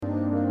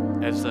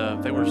as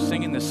they were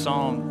singing this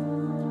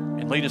song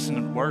and lead us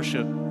in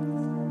worship,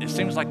 it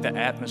seems like the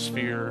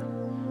atmosphere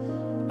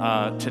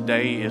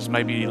today is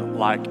maybe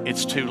like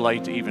it's too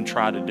late to even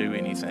try to do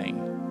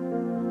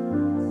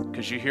anything.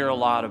 Because you hear a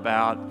lot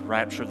about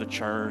rapture of the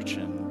church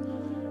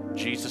and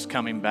Jesus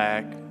coming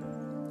back.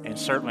 And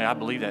certainly I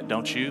believe that,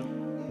 don't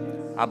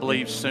you? I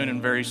believe soon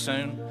and very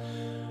soon.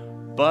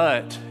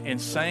 But in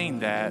saying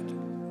that,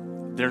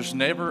 there's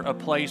never a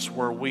place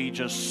where we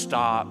just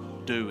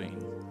stop doing.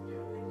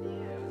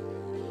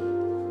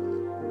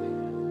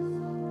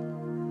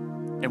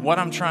 And what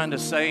I'm trying to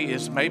say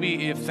is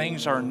maybe if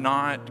things are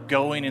not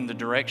going in the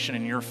direction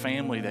in your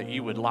family that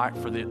you would like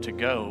for it to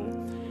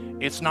go,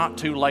 it's not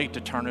too late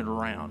to turn it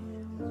around.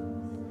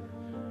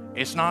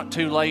 It's not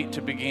too late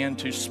to begin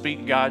to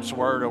speak God's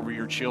word over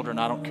your children.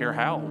 I don't care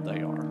how old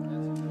they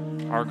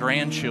are, our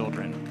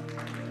grandchildren,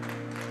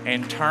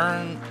 and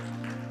turn.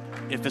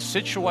 If the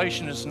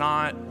situation is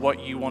not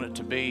what you want it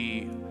to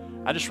be,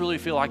 I just really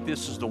feel like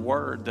this is the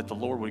word that the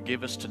Lord would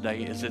give us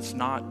today, is it's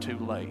not too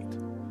late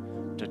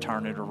to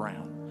turn it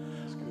around.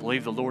 I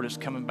believe the Lord is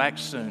coming back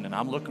soon, and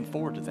I'm looking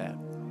forward to that.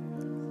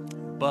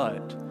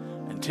 But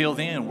until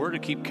then, we're to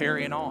keep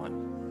carrying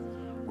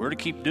on. We're to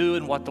keep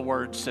doing what the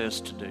word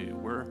says to do.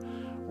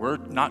 We're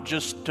not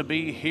just to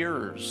be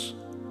hearers,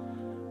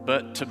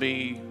 but to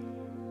be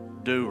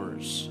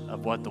doers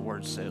of what the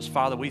word says.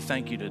 Father, we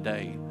thank you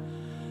today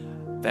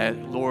that,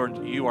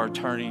 Lord, you are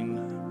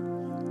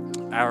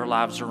turning our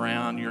lives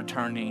around. You're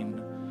turning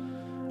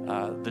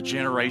the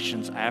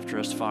generations after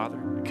us, Father,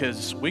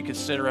 because we could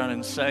sit around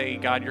and say,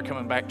 God, you're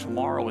coming back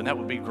tomorrow, and that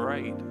would be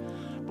great.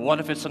 But what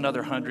if it's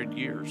another 100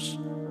 years?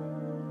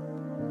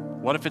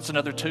 What if it's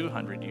another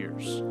 200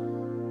 years?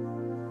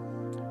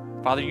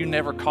 Father, you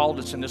never called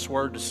us in this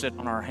word to sit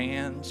on our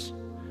hands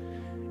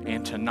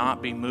and to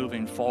not be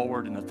moving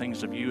forward in the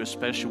things of you,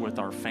 especially with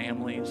our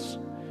families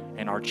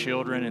and our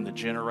children and the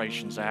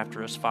generations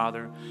after us,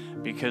 Father,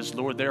 because,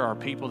 Lord, there are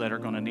people that are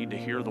going to need to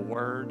hear the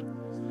word.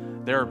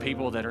 There are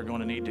people that are going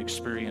to need to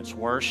experience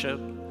worship.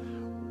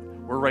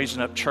 We're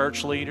raising up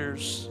church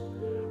leaders.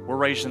 We're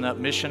raising up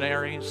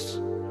missionaries.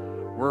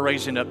 We're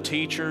raising up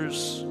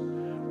teachers.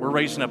 We're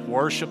raising up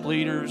worship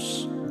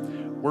leaders.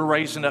 We're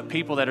raising up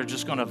people that are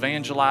just going to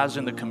evangelize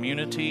in the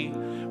community.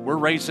 We're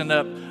raising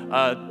up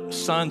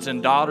sons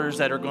and daughters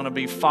that are going to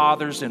be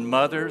fathers and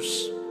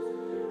mothers.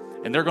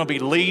 And they're going to be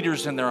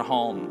leaders in their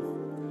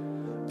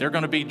home. They're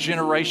going to be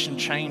generation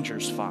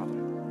changers, Father.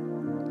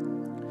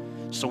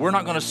 So we're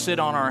not going to sit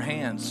on our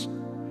hands.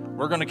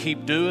 We're going to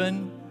keep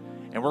doing,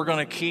 and we're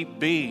going to keep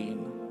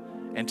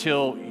being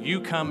until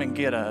you come and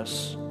get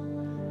us.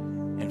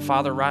 And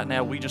Father, right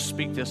now, we just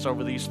speak this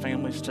over these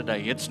families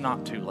today. It's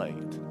not too late.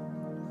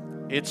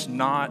 It's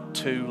not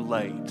too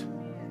late.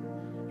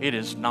 It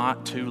is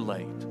not too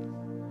late.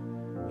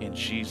 In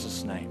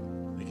Jesus' name.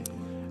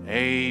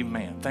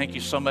 Amen. Thank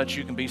you so much.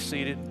 You can be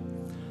seated.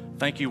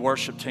 Thank you,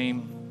 worship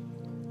team.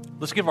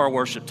 Let's give our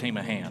worship team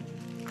a hand.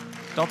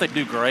 Don't they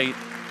do great?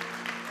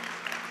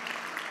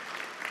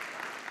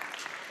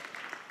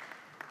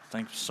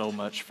 Thanks so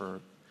much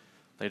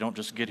they don't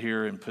just get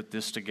here and put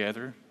this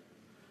together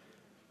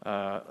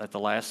at the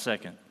last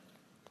second.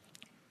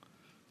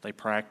 They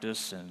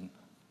practice, and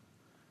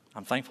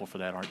I'm thankful for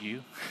that, aren't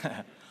you?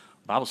 The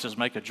Bible says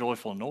make a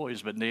joyful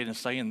noise, but it didn't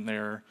say in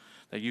there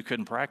that you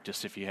couldn't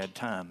practice if you had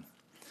time.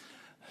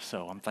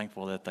 So I'm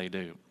thankful that they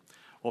do.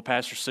 Well,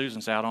 Pastor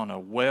Susan's out on a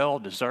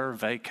well-deserved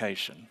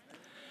vacation.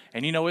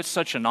 And you know, it's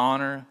such an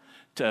honor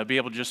to be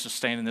able just to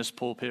stand in this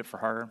pulpit for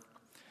her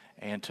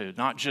and to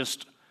not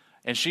just,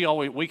 and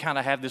we kind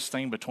of have this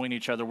thing between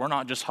each other. We're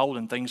not just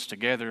holding things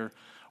together.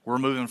 We're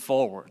moving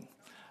forward.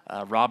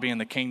 Robbie in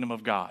the kingdom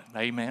of God.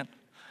 Amen.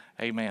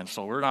 Amen.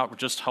 So we're not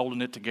just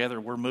holding it together.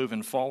 We're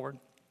moving forward.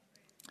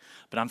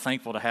 But I'm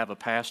thankful to have a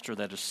pastor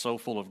that is so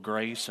full of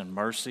grace and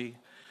mercy.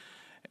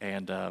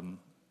 And I'm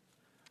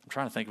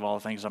trying to think of all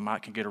the things I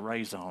might can get a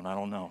raise on. I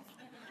don't know.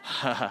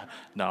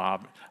 No,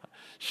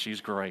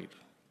 she's great.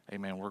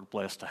 Amen. We're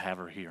blessed to have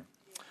her here.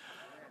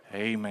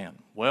 Amen.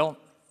 Well,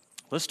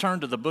 let's turn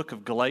to the book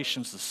of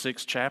Galatians, the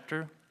 6th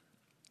chapter.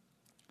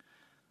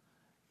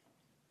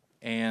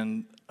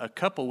 And a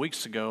couple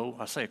weeks ago,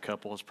 I say a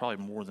couple, it's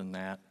probably more than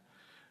that,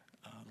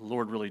 the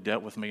Lord really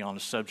dealt with me on a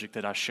subject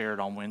that I shared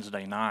on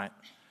Wednesday night,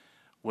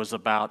 was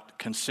about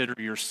consider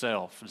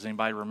yourself. Does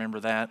anybody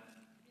remember that?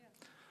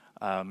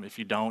 If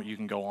you don't, you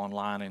can go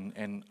online.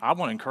 And I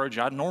want to encourage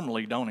you. I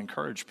normally don't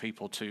encourage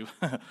people to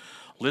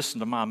listen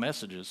to my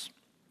messages.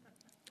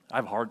 I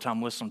have a hard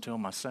time listening to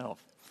them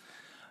myself.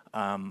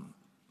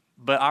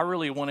 But I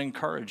really want to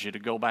encourage you to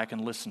go back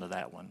and listen to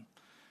that one.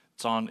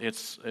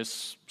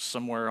 It's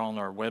somewhere on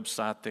our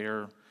website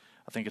there.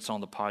 I think it's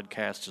on the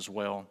podcast as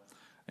well.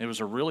 It was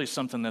really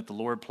something that the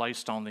Lord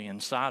placed on the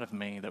inside of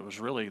me that was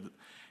really,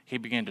 He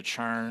began to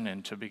churn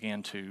and to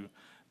begin to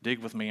dig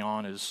with me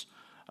on is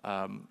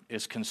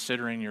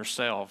considering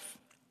yourself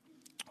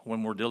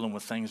when we're dealing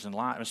with things in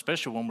life,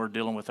 especially when we're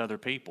dealing with other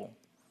people.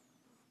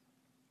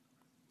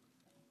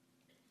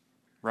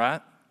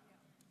 Right?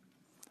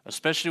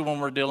 Especially when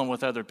we're dealing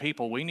with other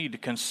people, we need to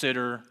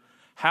consider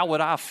how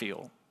would I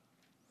feel?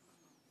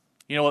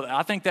 You know,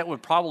 I think that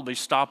would probably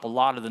stop a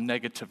lot of the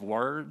negative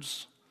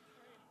words,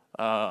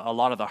 a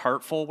lot of the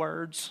hurtful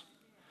words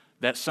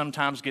that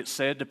sometimes get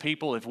said to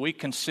people, if we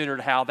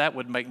considered how that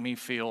would make me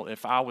feel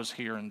if I was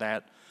hearing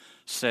that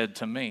said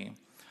to me.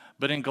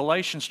 But in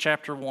Galatians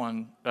chapter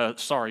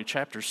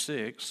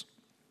 6,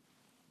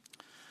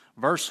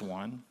 verse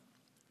 1,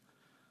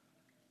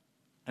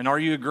 and are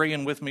you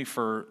agreeing with me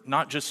for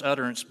not just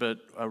utterance, but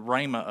a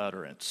rhema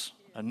utterance,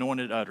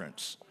 anointed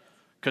utterance?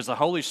 Because the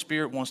Holy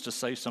Spirit wants to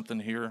say something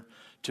here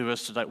to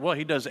us today. Well,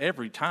 he does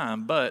every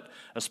time, but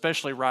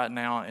especially right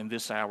now in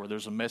this hour,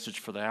 there's a message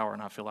for the hour,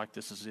 and I feel like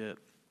this is it.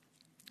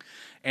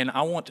 And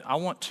I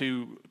want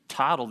to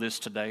title this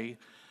today,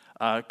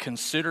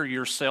 Consider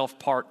Yourself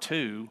Part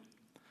 2,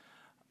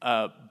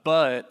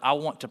 but I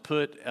want to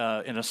put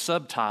in a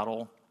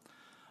subtitle,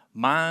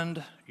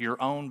 Mind Your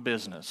Own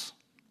Business.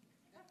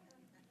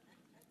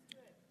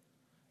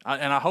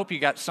 And I hope you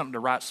got something to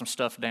write some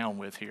stuff down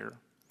with here.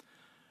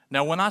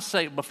 Now, when I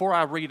say, before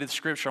I read the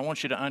scripture, I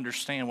want you to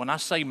understand, when I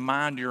say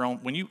mind your own,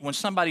 when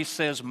somebody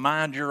says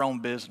mind your own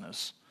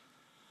business,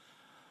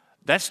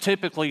 that's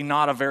typically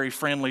not a very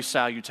friendly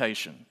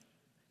salutation.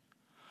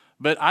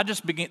 But I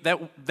just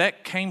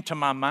that came to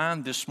my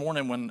mind this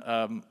morning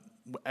when,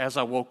 as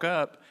I woke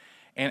up,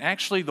 and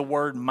actually the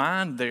word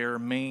mind there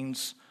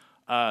means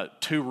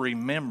to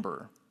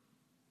remember.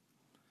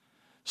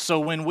 So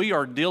when we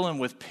are dealing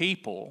with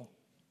people,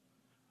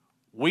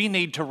 we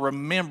need to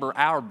remember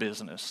our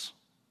business.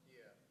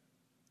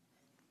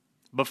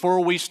 Before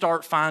we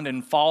start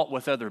finding fault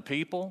with other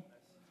people,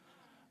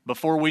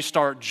 before we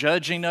start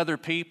judging other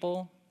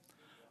people,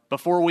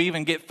 before we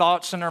even get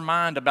thoughts in our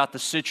mind about the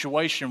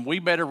situation, we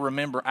better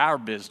remember our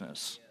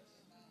business.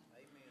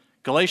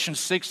 Galatians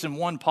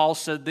 6:1, Paul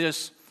said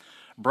this,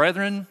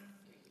 Brethren,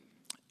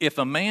 if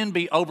a man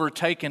be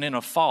overtaken in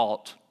a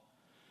fault,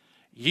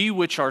 ye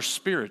which are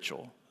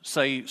spiritual,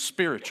 say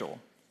spiritual.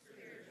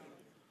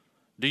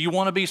 Do you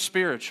want to be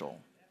spiritual?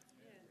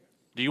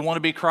 Do you want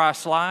to be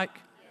Christ-like?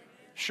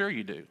 Sure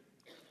you do,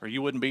 or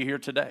you wouldn't be here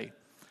today.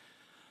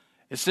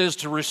 It says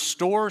to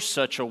restore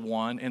such a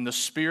one in the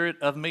spirit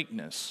of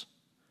meekness,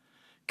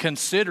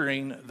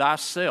 considering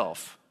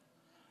thyself,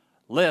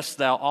 lest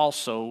thou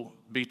also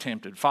be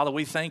tempted. Father,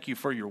 we thank you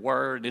for your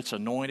word. It's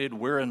anointed.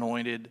 We're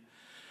anointed.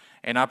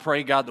 And I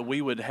pray, God, that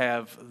we would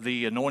have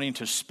the anointing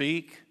to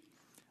speak.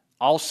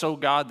 Also,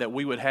 God, that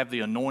we would have the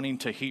anointing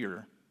to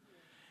hear.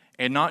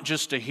 And not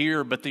just to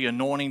hear, but the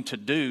anointing to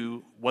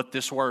do what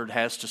this word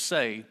has to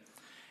say.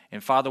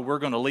 And Father, we're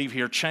going to leave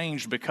here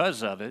changed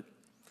because of it,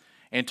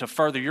 and to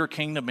further your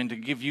kingdom and to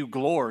give you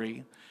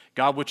glory,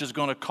 God, which is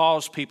going to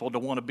cause people to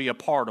want to be a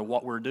part of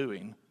what we're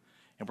doing.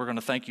 And we're going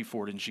to thank you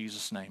for it in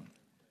Jesus' name.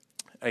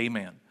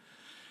 Amen.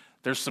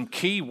 There's some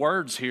key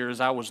words here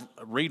as I was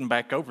reading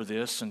back over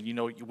this, and you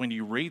know, when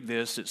you read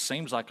this, it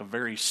seems like a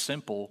very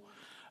simple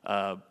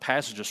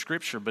passage of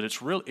Scripture, but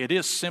it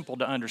is simple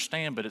to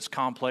understand, but it's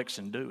complex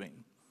in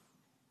doing.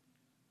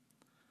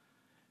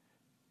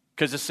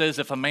 Because it says,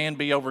 if a man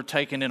be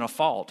overtaken in a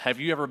fault. Have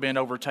you ever been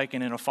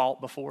overtaken in a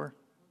fault before?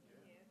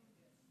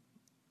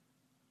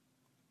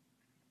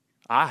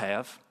 I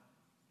have.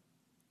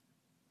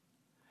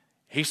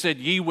 He said,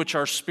 ye which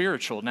are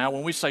spiritual. Now,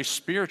 when we say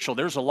spiritual,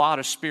 there's a lot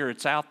of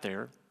spirits out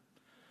there.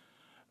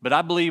 But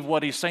I believe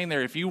what he's saying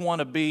there, if you want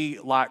to be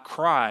like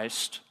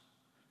Christ,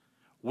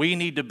 we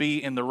need to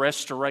be in the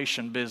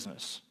restoration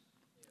business,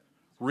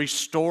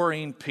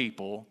 restoring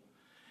people,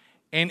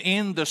 and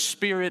in the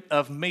spirit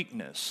of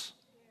meekness.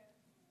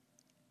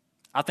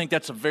 I think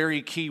that's a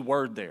very key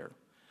word there.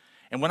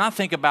 And when I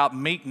think about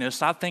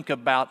meekness, I think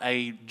about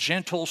a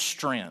gentle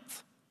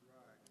strength.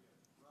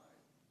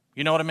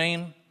 You know what I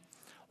mean?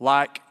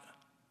 Like,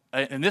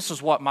 and this is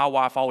what my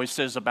wife always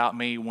says about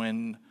me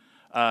when,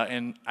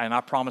 and I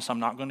promise I'm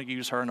not going to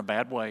use her in a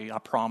bad way, I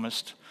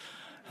promised.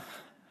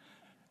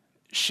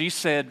 She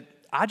said,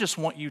 I just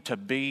want you to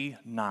be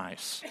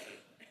nice.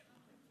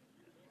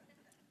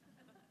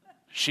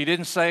 She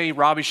didn't say,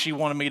 Robbie, she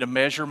wanted me to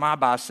measure my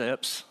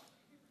biceps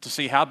to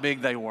see how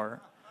big they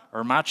were,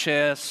 or my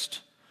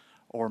chest,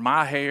 or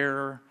my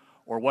hair,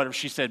 or whatever.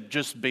 She said,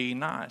 just be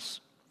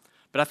nice.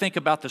 But I think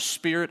about the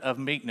spirit of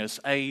meekness,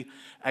 a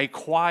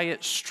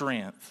quiet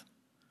strength,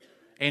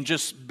 and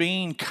just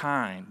being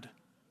kind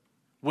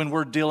when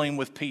we're dealing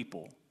with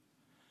people,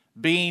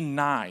 being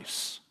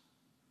nice.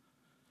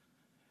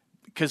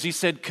 Because he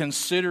said,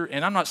 consider,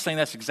 and I'm not saying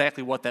that's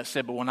exactly what that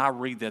said, but when I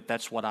read that,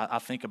 that's what I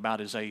think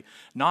about is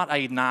not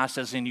a nice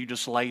as in you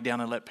just lay down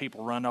and let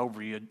people run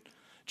over you,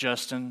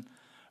 Justin,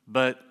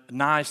 but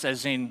nice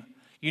as in,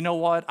 you know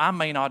what, I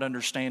may not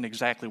understand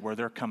exactly where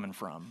they're coming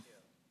from.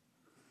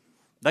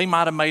 They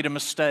might have made a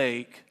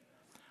mistake.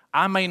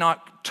 I may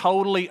not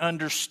totally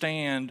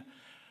understand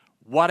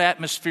what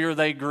atmosphere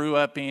they grew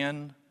up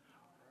in,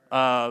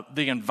 the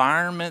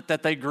environment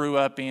that they grew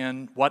up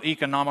in, what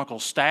economical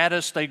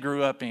status they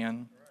grew up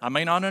in. I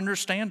may not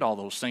understand all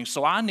those things.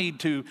 So I need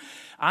to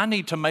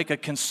make a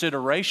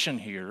consideration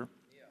here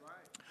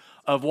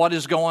of what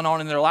is going on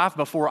in their life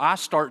before I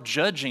start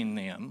judging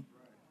them.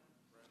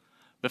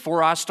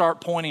 before I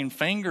start pointing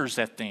fingers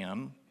at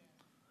them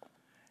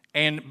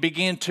and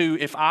begin to,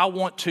 if I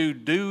want to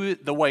do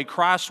it the way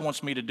Christ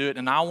wants me to do it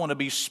and I want to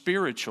be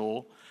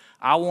spiritual,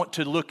 I want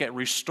to look at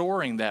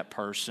restoring that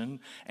person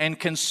and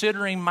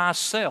considering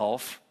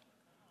myself,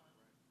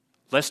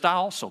 lest I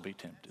also be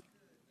tempted.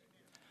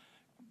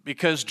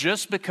 Because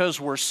just because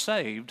we're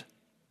saved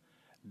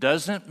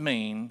doesn't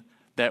mean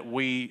that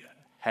we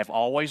have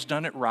always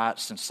done it right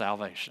since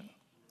salvation.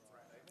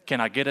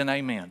 Can I get an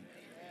amen?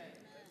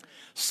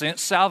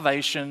 Since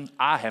salvation,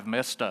 I have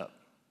messed up.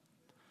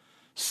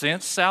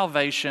 Since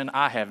salvation,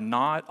 I have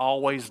not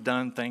always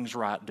done things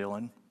right,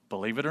 Dylan,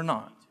 believe it or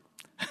not.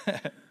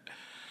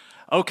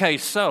 Okay,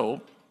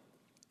 so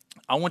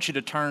I want you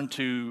to turn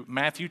to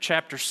Matthew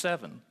chapter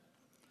 7.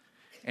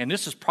 And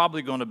this is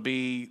probably going to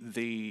be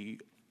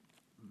the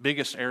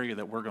biggest area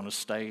that we're going to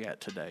stay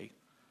at today.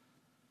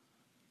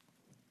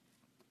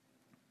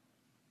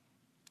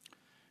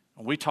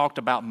 We talked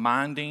about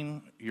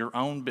minding your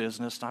own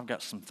business. I've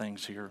got some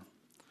things here,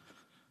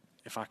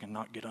 if I can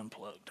not get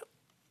unplugged.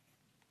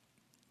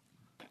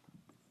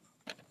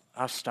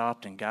 I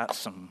stopped and got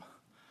some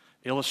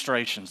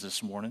illustrations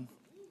this morning.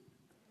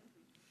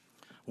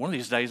 One of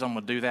these days I'm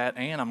going to do that,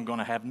 and I'm going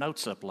to have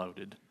notes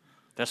uploaded.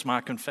 That's my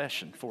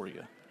confession for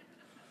you.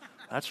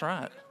 That's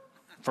right.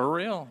 For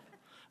real.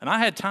 And I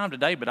had time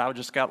today, but I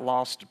just got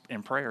lost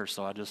in prayer,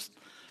 so I just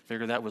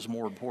figured that was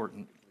more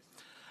important.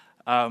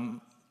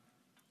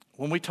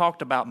 When we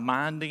talked about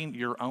minding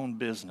your own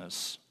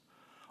business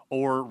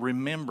or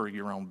remember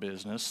your own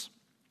business,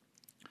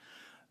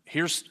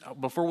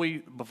 before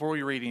we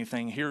read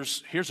anything,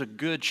 here's a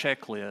good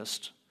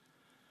checklist.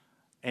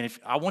 And if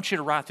I want you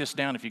to write this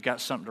down if you got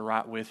something to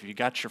write with, if you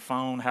got your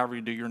phone, however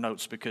you do your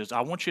notes, because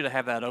I want you to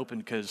have that open,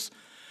 because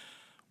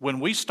when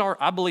we start,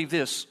 I believe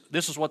this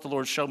is what the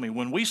Lord showed me.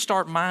 When we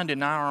start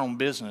minding our own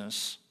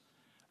business,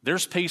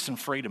 there's peace and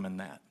freedom in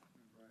that.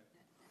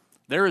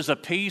 There is a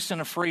peace and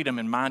a freedom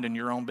in minding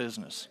your own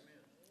business.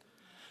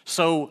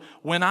 So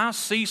when I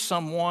see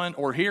someone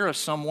or hear of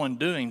someone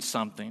doing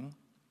something,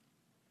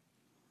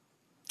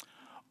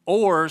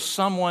 or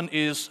someone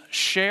is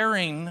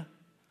sharing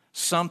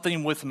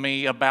something with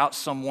me about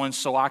someone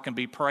so I can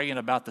be praying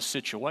about the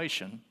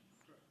situation,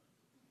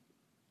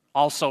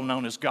 also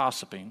known as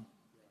gossiping.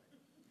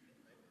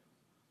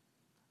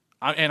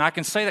 And I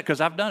can say that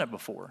because I've done it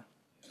before.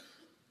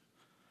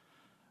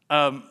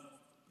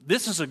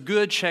 This is a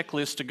good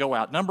checklist to go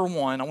out. Number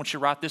one, I want you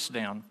to write this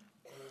down.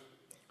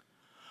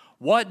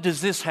 What does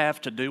this have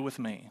to do with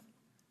me?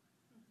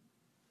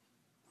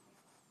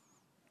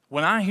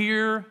 When I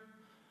hear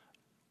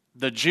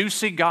the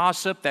juicy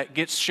gossip that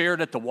gets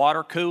shared at the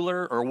water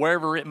cooler or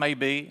wherever it may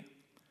be,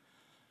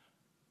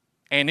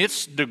 and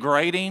it's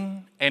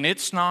degrading and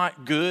it's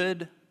not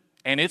good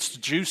and it's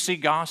juicy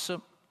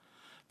gossip,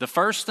 the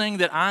first thing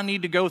that I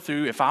need to go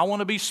through if I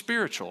want to be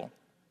spiritual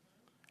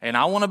and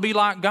I want to be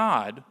like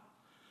God,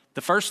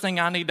 the first thing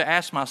I need to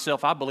ask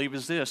myself, I believe,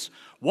 is this: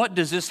 what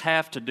does this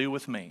have to do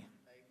with me?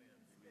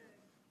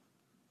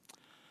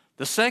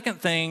 The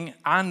second thing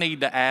I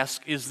need to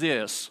ask is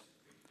this: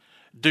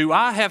 do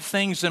I have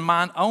things in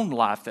my own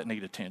life that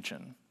need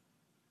attention?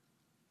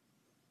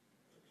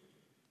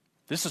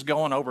 This is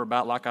going over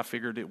about like I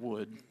figured it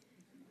would.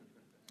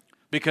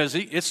 Because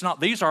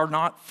these are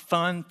not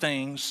fun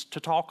things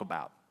to talk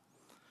about.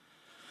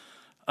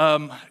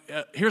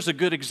 Here's a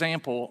good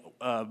example.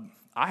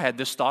 I had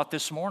this thought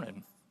this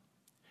morning.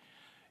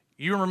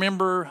 You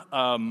remember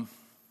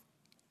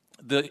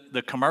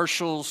the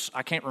commercials?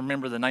 I can't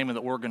remember the name of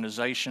the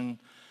organization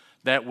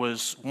that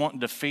was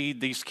wanting to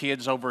feed these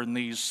kids over in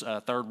these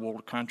third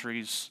world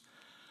countries.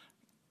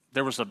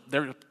 There were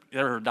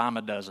a dime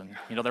a dozen.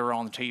 You know, they were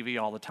on the TV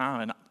all the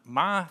time. And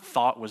my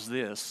thought was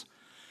this: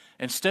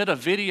 instead of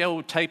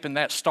videotaping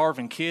that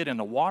starving kid in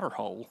a water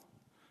hole,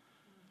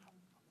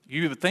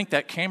 you would think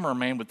that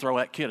cameraman would throw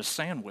that kid a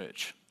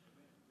sandwich.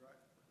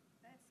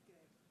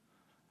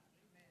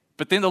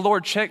 But then the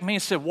Lord checked me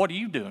and said, what are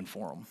you doing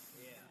for them?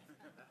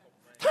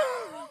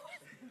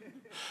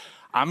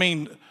 I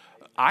mean,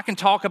 I can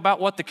talk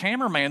about what the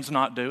cameraman's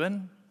not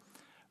doing,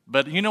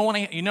 but you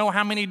know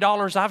how many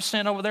dollars I've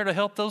sent over there to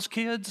help those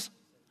kids?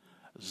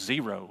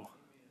 0.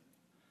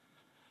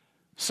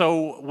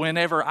 So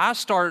whenever I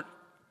start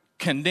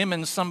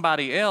condemning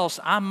somebody else,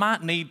 I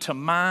might need to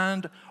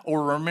mind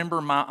or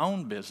remember my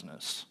own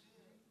business.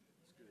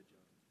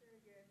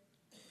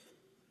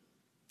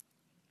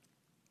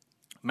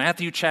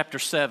 Matthew chapter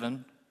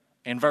 7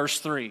 and verse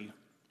 3.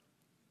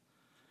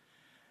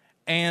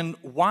 And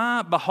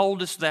why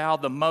beholdest thou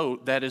the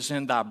mote that is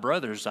in thy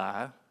brother's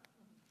eye,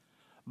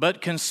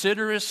 but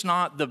considerest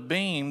not the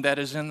beam that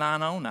is in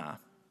thine own eye?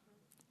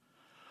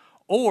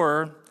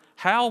 Or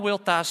how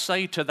wilt thou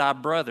say to thy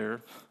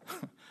brother,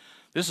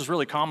 this is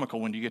really comical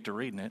when you get to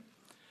reading it,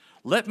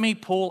 let me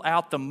pull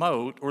out the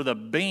mote or the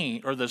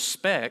beam or the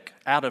speck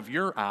out of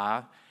your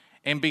eye,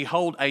 and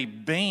behold, a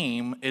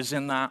beam is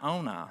in thy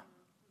own eye.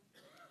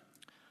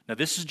 Now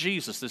this is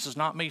Jesus. This is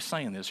not me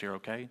saying this here,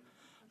 okay?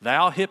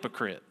 Thou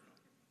hypocrite.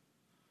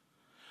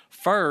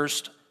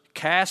 First,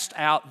 cast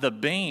out the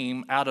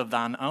beam out of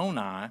thine own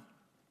eye,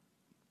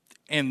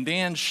 and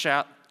then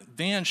shalt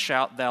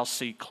thou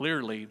see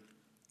clearly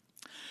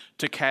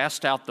to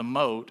cast out the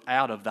mote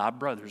out of thy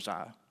brother's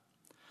eye.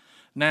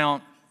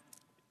 Now,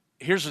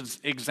 here's an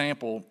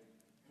example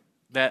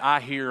that I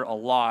hear a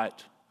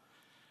lot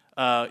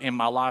in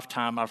my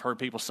lifetime. I've heard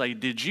people say,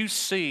 did you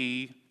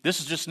see, this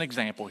is just an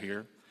example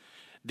here,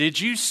 did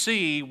you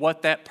see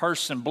what that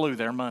person blew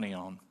their money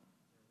on?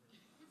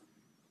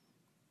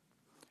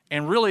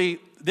 And really,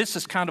 this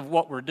is kind of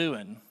what we're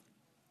doing.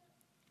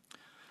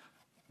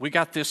 We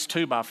got this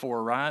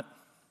 2x4, right?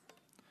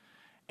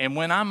 And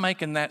when I'm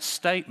making that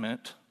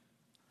statement,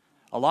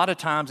 a lot of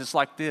times it's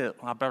like this.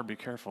 I better be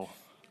careful.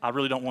 I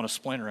really don't want a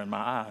splinter in my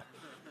eye.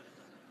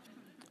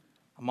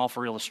 I'm all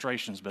for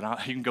illustrations,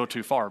 but you can go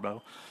too far,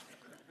 Bo.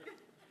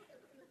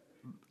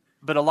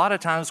 But a lot of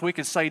times we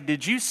could say,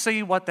 did you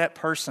see what that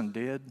person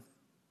did?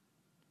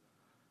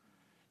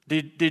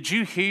 Did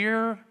you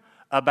hear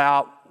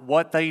about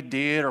what they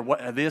did or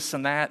what this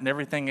and that and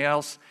everything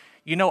else?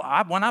 You know,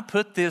 when I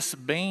put this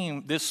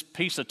beam, this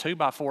piece of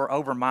 2x4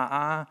 over my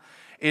eye,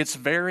 it's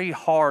very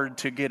hard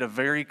to get a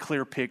very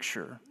clear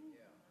picture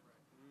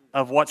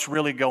of what's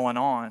really going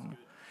on.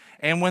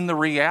 And when the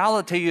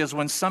reality is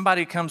when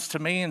somebody comes to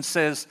me and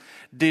says,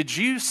 did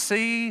you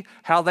see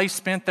how they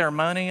spent their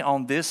money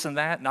on this and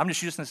that? And I'm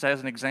just using this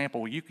as an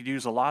example. You could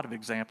use a lot of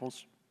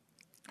examples.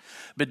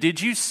 But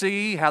did you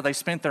see how they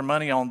spent their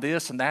money on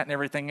this and that and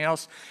everything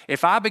else?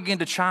 If I begin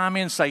to chime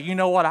in and say, you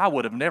know what, I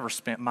would have never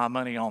spent my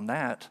money on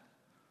that.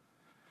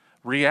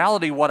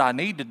 Reality, what I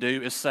need to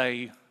do is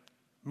say,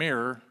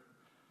 mirror,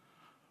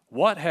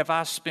 what have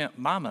I spent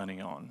my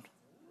money on?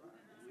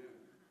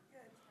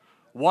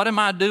 What am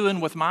I doing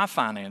with my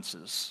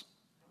finances?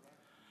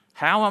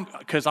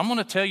 Because I'm going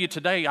to tell you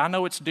today, I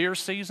know it's deer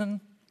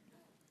season,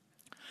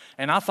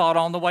 and I thought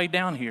on the way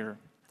down here,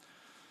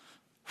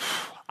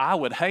 I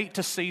would hate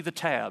to see the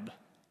tab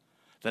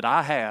that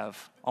I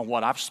have on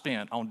what I've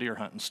spent on deer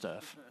hunting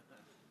stuff.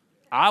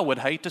 I would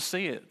hate to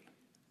see it.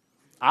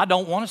 I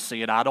don't want to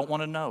see it. I don't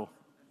want to know.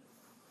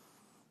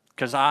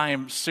 Because I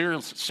am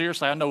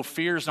seriously, I know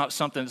fear is not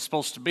something that's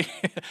supposed to be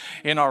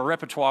in our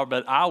repertoire,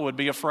 but I would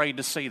be afraid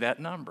to see that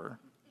number.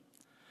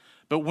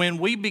 But when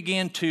we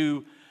begin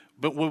to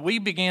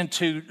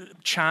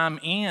chime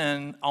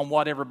in on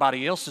what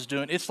everybody else is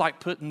doing, it's like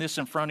putting this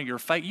in front of your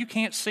face. You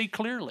can't see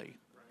clearly.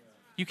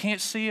 You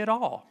can't see it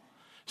all.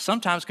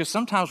 Sometimes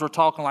we're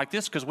talking like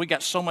this because we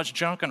got so much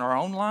junk in our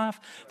own life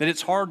that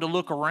it's hard to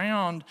look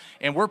around.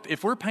 And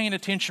if we're paying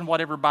attention to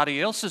what everybody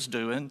else is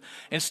doing,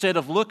 instead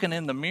of looking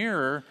in the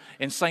mirror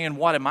and saying,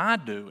 what am I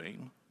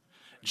doing?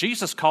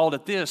 Jesus called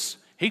it this.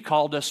 He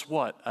called us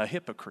what? A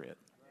hypocrite.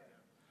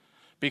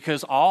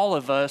 Because all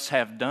of us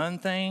have done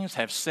things,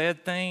 have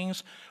said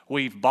things,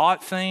 we've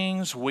bought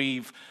things,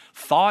 we've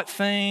thought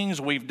things,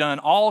 we've done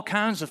all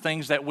kinds of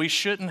things that we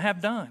shouldn't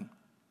have done.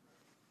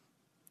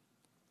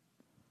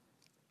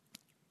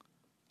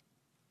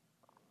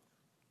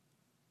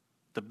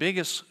 The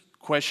biggest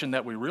question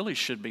that we really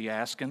should be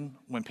asking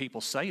when people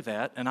say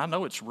that, and I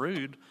know it's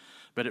rude,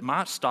 but it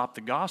might stop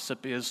the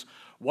gossip, is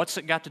what's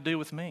it got to do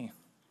with me?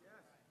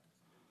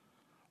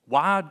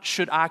 Why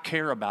should I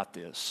care about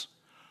this?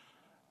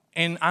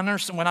 And I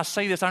understand, when I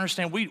say this, I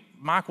understand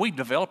Mike, we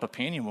develop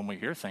opinion when we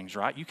hear things,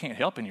 right? You can't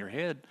help in your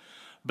head.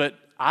 But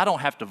I don't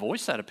have to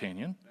voice that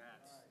opinion.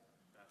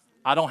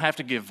 I don't have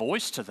to give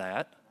voice to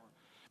that.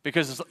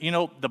 Because, you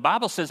know, the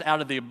Bible says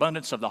out of the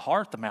abundance of the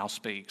heart, the mouth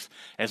speaks.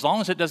 As long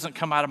as it doesn't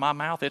come out of my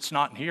mouth, it's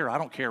not in here. I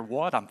don't care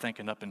what I'm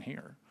thinking up in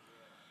here.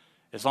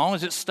 As long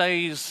as it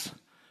stays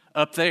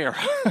up there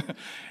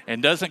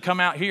and doesn't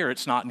come out here,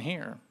 it's not in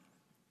here.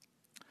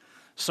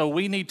 So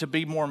we need to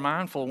be more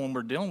mindful when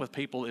we're dealing with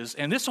people,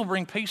 and this will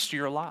bring peace to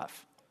your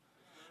life.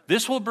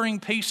 This will bring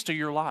peace to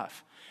your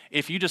life.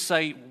 If you just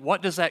say,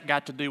 what does that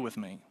got to do with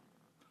me?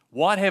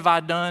 What have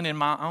I done in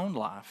my own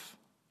life?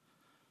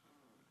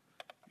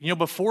 You know,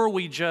 before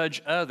we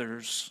judge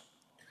others,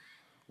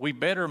 we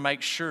better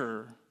make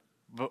sure,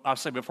 I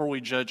say before we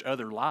judge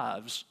other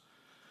lives,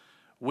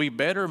 we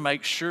better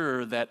make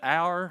sure that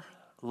our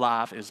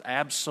life is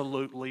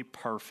absolutely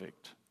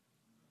perfect.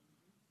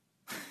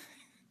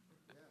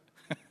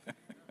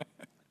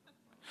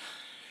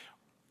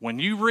 When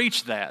you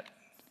reach that,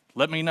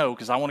 let me know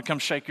because I want to come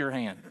shake your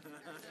hand.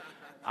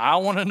 I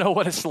want to know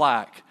what it's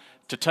like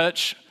to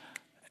touch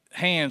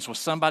hands with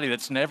somebody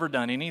that's never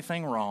done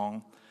anything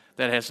wrong,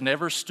 that has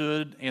never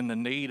stood in the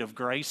need of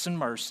grace and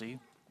mercy,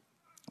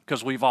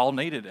 because we've all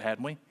needed it,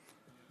 hadn't we?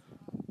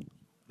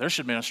 There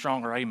should have been a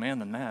stronger amen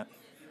than that.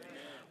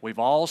 We've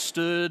all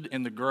stood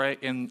in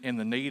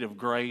the need of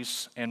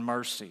grace and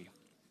mercy.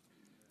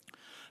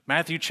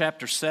 Matthew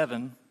chapter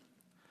 7,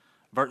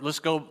 let's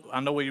go, I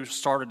know we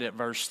started at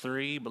verse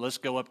 3, but let's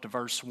go up to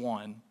verse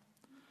 1.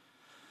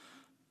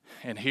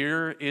 And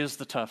here is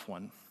the tough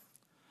one.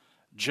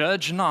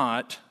 Judge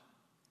not,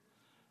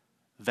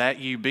 that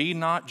you be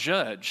not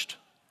judged.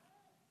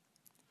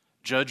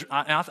 Judge.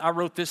 I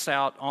wrote this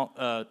out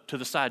to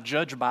the side.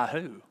 Judge by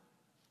who?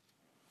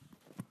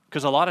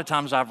 Because a lot of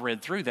times I've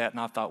read through that and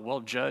I thought, well,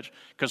 judge,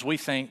 because we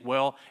think,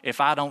 well, if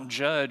I don't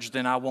judge,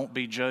 then I won't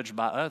be judged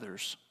by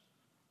others.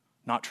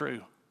 Not true.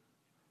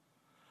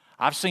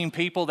 I've seen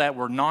people that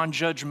were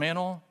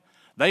non-judgmental.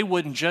 They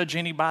wouldn't judge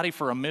anybody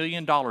for $1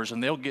 million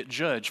and they'll get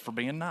judged for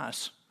being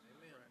nice.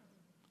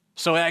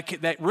 So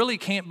that really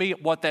can't be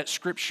what that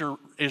scripture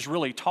is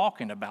really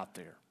talking about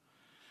there.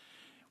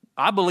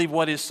 I believe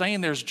what it's saying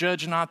there's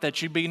judge not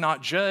that you be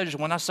not judged.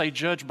 When I say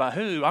judged by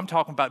who, I'm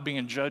talking about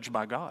being judged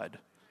by God.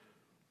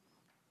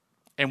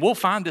 And we'll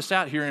find this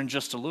out here in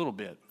just a little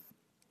bit.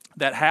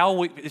 That how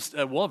we,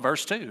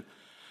 verse 2.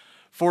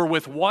 For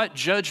with what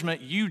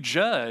judgment you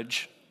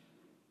judge,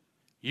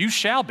 you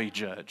shall be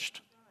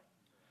judged.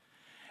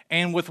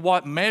 And with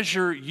what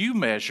measure you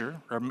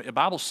measure, or the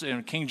Bible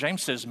in King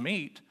James says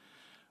meet,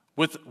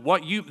 with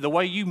the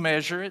way you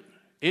measure it,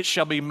 it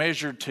shall be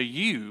measured to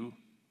you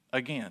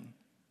again.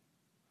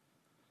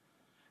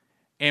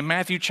 In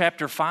Matthew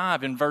chapter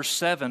 5 in verse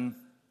 7,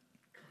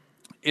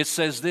 it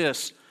says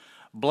this,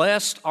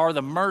 blessed are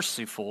the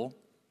merciful,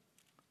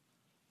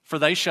 for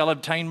they shall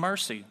obtain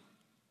mercy.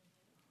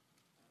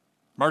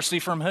 Mercy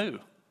from who?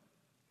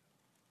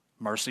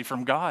 Mercy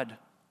from God.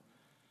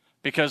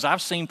 Because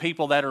I've seen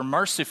people that are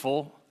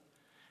merciful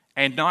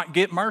and not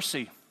get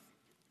mercy.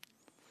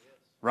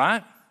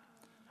 Right?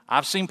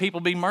 I've seen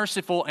people be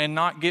merciful and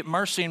not get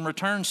mercy in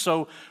return.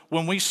 So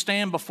when we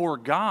stand before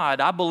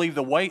God, I believe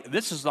the way,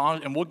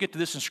 and we'll get to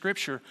this in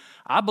Scripture,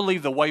 I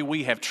believe the way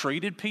we have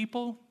treated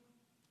people,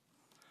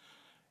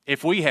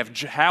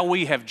 how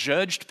we have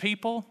judged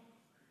people,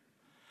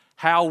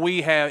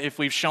 if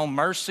we've shown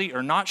mercy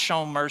or not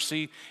shown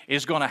mercy,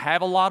 is going to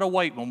have a lot of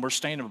weight when we're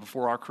standing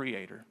before our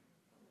Creator.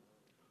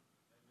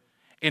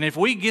 And if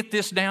we get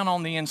this down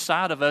on the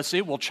inside of us,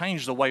 it will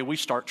change the way we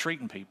start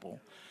treating people.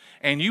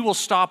 And you will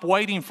stop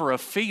waiting for a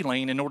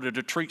feeling in order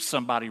to treat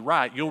somebody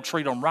right. You'll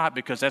treat them right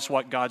because that's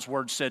what God's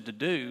Word said to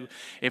do.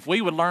 If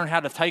we would learn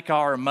how to take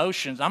our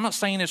emotions, I'm not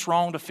saying it's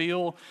wrong to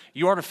feel.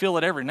 You ought to feel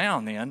it every now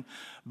and then.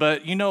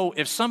 But,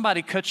 if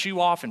somebody cuts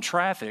you off in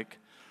traffic,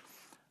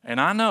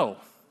 and I know,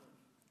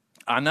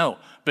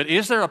 but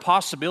is there a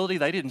possibility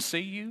they didn't see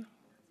you?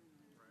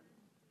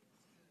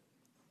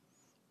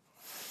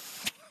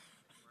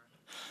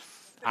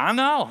 I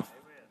know.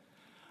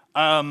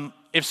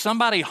 If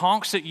somebody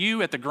honks at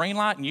you at the green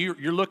light and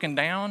you're looking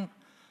down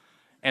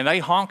and they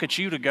honk at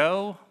you to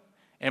go,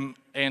 and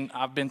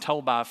I've been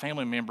told by a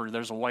family member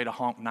there's a way to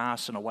honk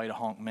nice and a way to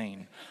honk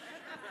mean.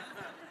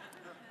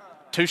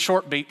 2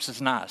 short beeps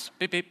is nice.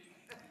 Beep, beep.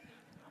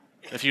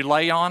 If you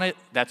lay on it,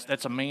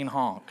 that's a mean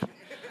honk.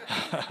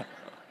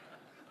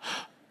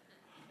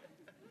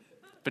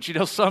 But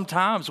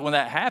sometimes when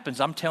that happens,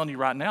 I'm telling you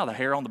right now, the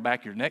hair on the back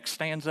of your neck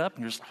stands up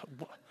and you're just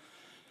like,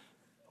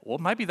 well,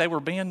 maybe they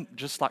were being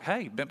just like,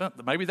 hey,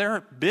 maybe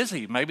they're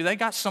busy. Maybe they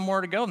got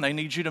somewhere to go and they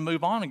need you to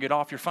move on and get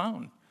off your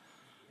phone.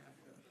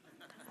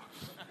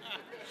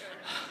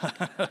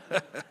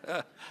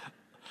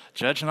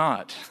 Judge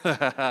not.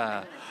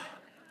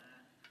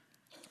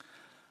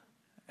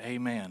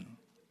 Amen.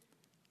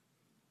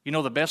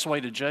 The best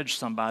way to judge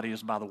somebody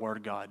is by the Word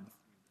of God.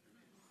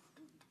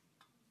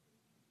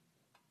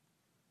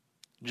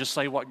 Just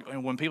say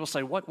and when people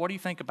say, what do you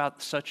think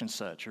about such and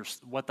such? Or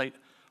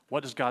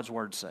what does God's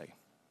Word say?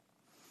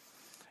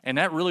 And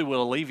that really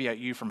will alleviate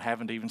you from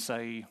having to even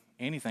say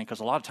anything, because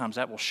a lot of times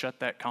that will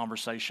shut that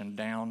conversation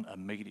down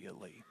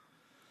immediately.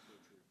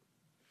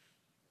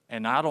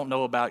 And I don't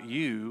know about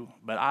you,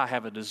 but I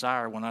have a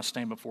desire when I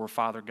stand before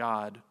Father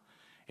God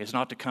is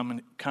not to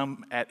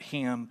come at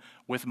Him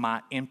with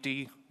my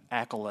empty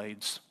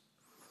accolades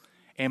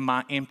and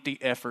my empty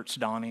efforts,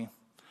 Donnie,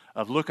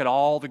 of look at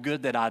all the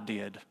good that I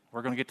did.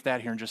 We're going to get to that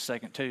here in just a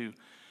second too.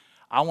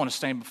 I want to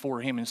stand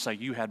before Him and say,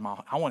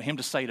 I want Him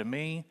to say to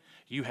me,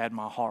 you had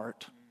my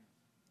heart.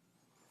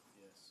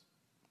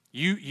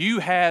 You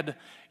had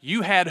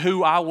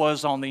who I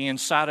was on the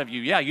inside of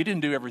you. Yeah, you didn't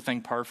do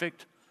everything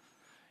perfect.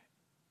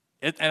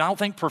 And I don't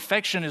think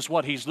perfection is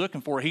what He's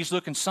looking for. He's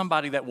looking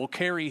somebody that will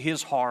carry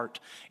His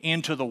heart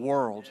into the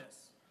world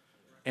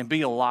and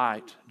be a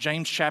light.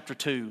 James chapter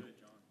 2.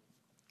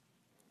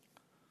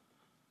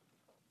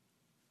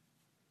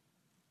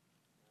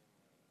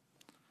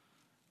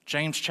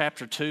 James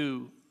chapter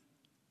 2.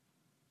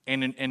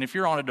 And if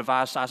you're on a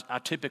device, I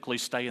typically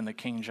stay in the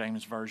King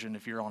James Version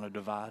if you're on a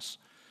device.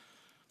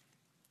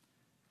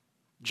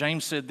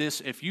 James said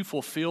this, if you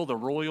fulfill the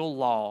royal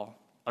law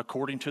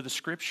according to the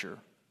Scripture.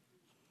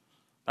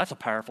 That's a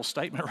powerful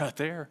statement right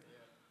there.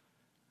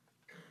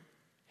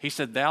 He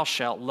said, thou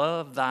shalt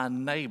love thy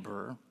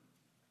neighbor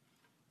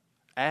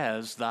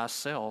as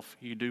thyself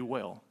you do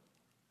well.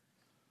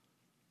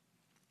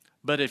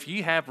 But if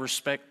ye have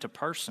respect to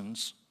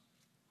persons,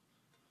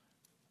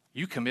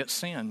 you commit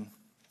sin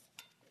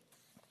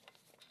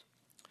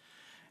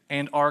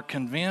and are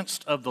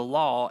convinced of the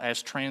law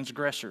as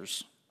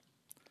transgressors.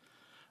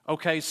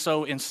 Okay,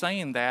 so in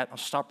saying that, I'll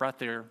stop right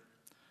there.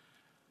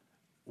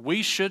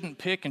 We shouldn't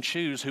pick and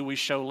choose who we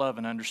show love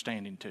and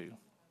understanding to.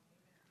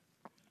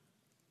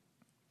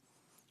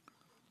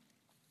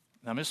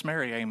 Now, Miss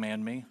Mary,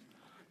 amen me.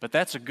 But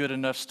that's a good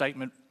enough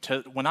statement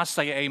to, when I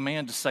say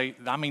amen, to say,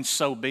 I mean,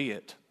 so be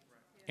it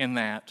in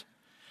that,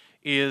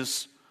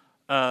 is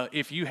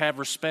if you have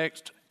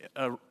respect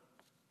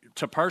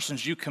to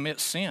persons, you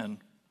commit sin.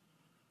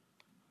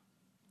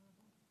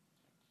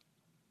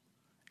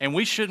 And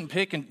we shouldn't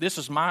pick, and this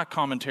is my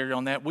commentary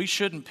on that, we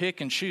shouldn't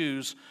pick and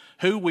choose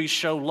who we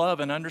show love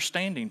and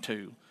understanding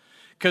to.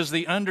 Because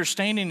the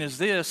understanding is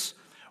this: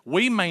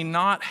 we may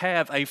not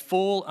have a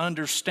full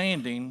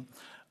understanding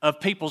of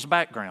people's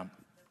background.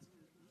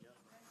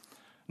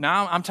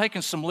 Now, I'm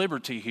taking some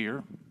liberty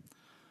here,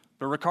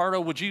 but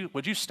Ricardo, would you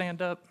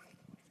stand up?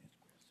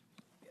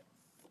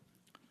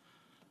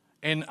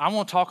 And I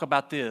want to talk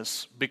about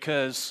this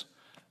because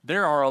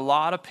there are a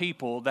lot of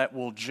people that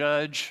will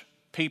judge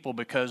people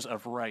because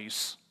of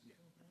race.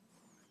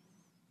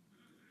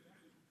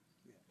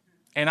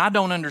 And I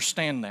don't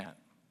understand that.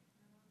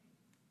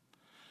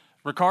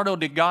 Ricardo,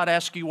 did God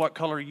ask you what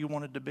color you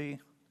wanted to be?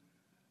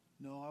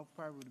 No, I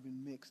probably would have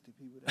been mixed if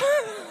he would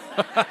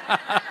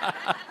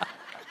have.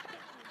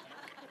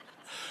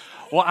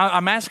 Well,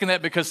 I'm asking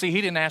that because, see,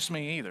 he didn't ask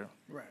me either.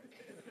 Right.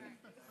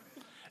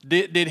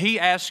 Did he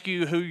ask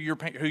you who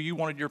you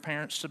wanted your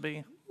parents to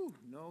be? Ooh,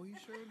 no, he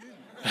sure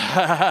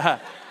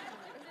didn't.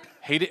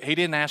 He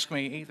didn't ask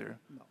me either.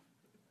 No.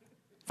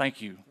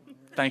 Thank you.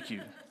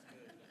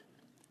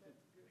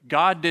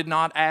 God did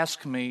not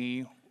ask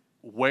me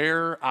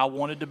where I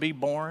wanted to be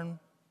born,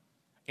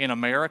 in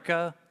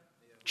America,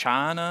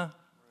 China,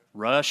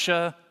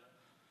 Russia.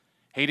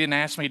 He didn't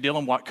ask me,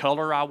 Dylan, what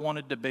color I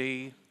wanted to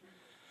be.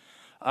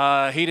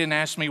 He didn't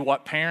ask me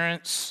what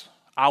parents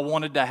I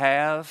wanted to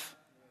have.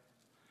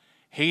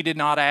 He did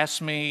not ask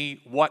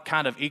me what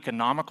kind of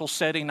economical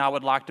setting I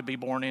would like to be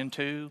born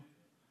into.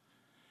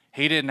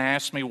 He didn't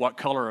ask me what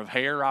color of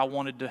hair I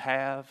wanted to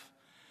have.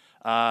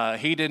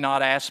 He did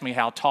not ask me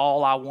how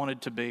tall I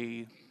wanted to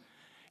be.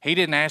 He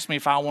didn't ask me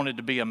if I wanted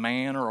to be a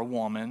man or a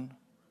woman.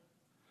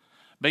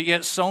 But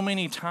yet so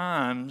many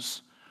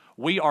times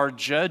we are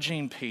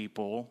judging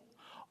people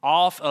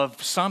off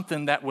of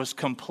something that was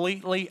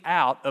completely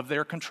out of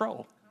their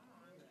control.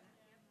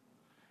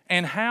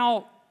 And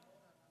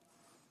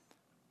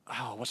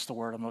what's the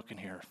word I'm looking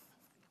here?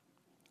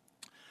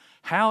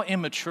 How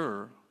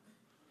immature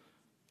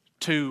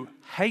to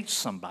hate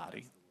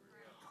somebody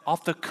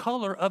off the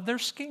color of their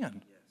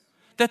skin,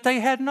 that they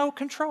had no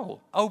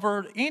control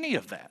over any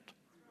of that.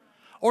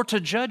 Or to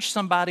judge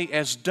somebody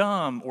as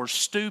dumb or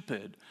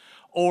stupid,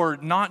 or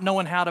not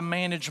knowing how to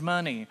manage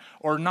money,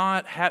 or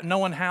not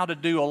knowing how to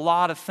do a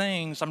lot of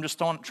things. I'm just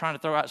trying to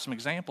throw out some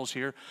examples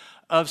here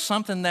of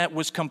something that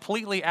was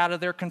completely out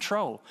of their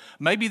control.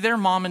 Maybe their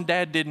mom and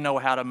dad didn't know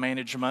how to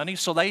manage money,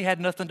 so they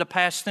had nothing to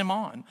pass them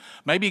on.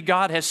 Maybe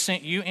God has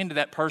sent you into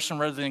that person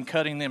rather than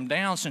cutting them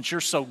down, since you're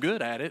so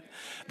good at it,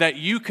 that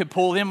you could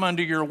pull them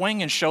under your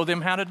wing and show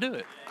them how to do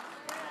it.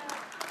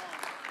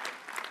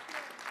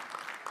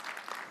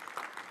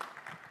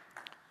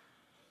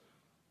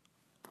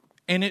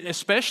 And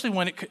especially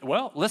when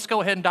let's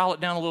go ahead and dial it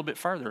down a little bit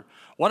further.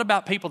 What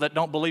about people that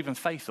don't believe in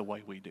faith the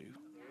way we do?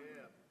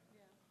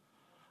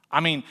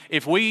 I mean,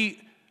 if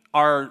we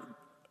are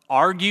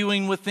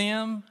arguing with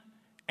them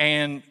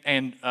and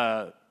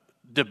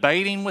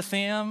debating with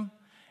them,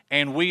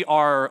 and we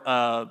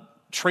are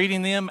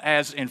treating them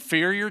as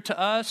inferior to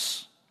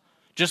us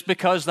just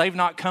because they've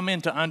not come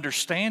into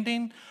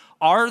understanding,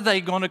 are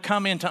they going to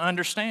come into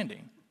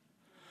understanding?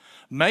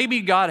 Maybe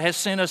God has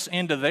sent us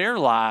into their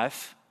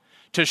life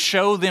to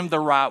show them the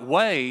right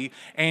way.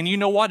 And you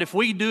know what? If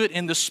we do it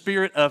in the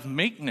spirit of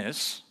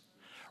meekness,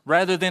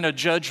 rather than a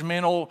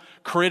judgmental,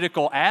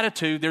 critical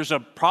attitude, there's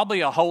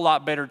probably a whole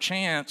lot better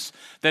chance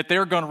that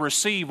they're going to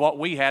receive what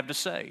we have to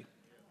say.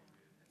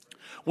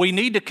 We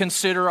need to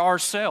consider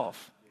ourselves.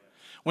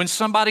 When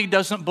somebody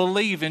doesn't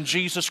believe in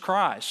Jesus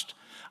Christ,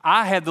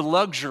 I had the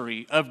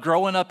luxury of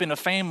growing up in a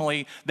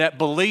family that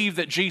believed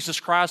that Jesus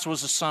Christ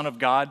was the Son of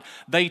God.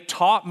 They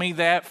taught me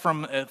that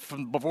from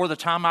before the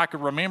time I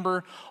could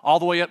remember all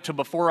the way up to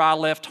before I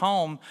left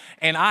home,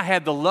 and I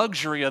had the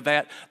luxury of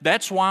that.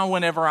 That's why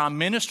whenever I'm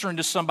ministering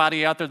to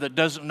somebody out there that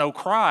doesn't know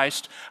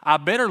Christ, I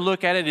better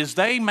look at it as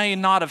they may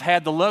not have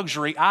had the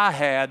luxury I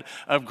had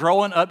of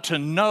growing up to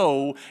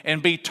know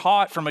and be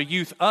taught from a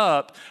youth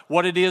up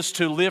what it is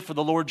to live for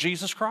the Lord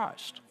Jesus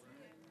Christ.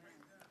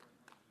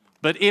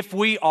 But if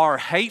we are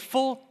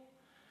hateful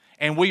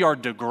and we are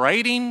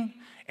degrading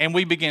and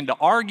we begin to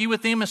argue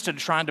with them instead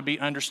of trying to be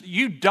understood,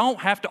 you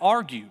don't have to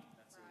argue.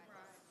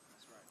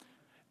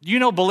 You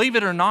know, believe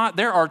it or not,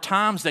 there are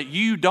times that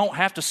you don't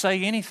have to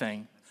say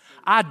anything.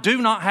 I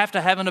do not have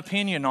to have an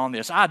opinion on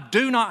this. I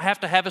do not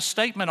have to have a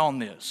statement on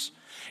this.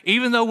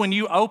 Even though when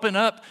you open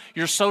up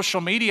your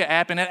social media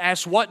app and it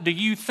asks, what do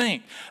you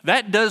think?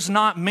 That does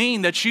not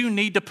mean that you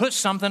need to put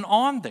something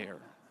on there.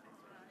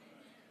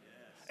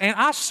 And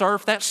I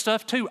surf that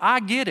stuff too. I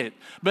get it.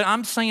 But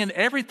I'm saying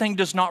everything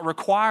does not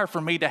require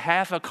for me to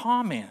have a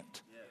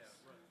comment.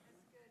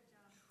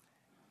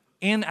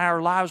 In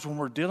our lives, when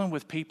we're dealing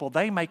with people,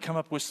 they may come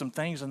up with some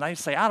things and they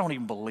say, I don't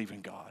even believe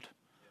in God.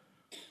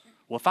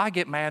 Well, if I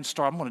get mad and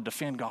start, I'm going to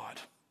defend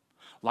God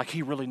like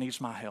He really needs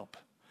my help.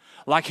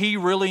 like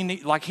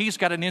like he's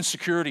got an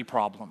insecurity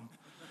problem.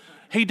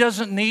 He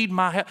doesn't need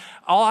my help.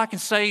 All I can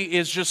say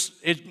is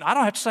I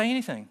don't have to say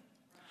anything.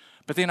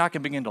 But then I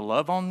can begin to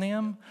love on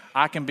them.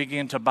 I can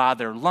begin to buy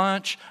their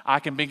lunch. I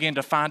can begin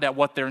to find out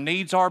what their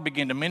needs are,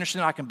 begin to minister to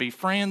them. I can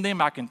befriend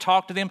them. I can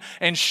talk to them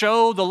and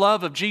show the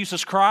love of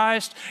Jesus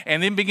Christ,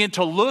 and then begin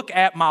to look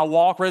at my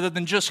walk rather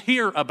than just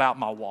hear about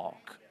my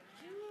walk.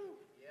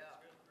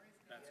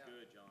 That's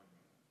good, John.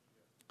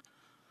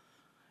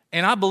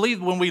 And I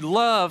believe when we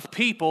love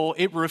people,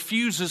 it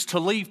refuses to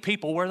leave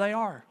people where they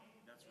are.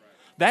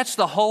 That's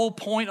the whole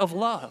point of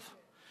love,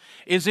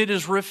 is it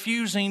is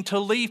refusing to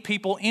leave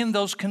people in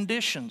those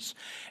conditions.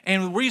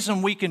 And the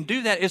reason we can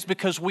do that is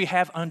because we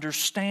have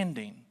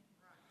understanding.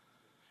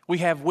 We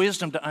have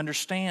wisdom to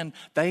understand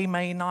they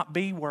may not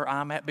be where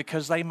I'm at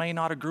because they may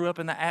not have grew up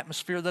in the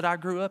atmosphere that I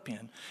grew up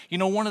in. You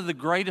know, one of the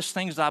greatest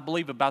things I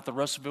believe about the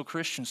Russellville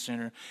Christian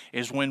Center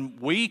is when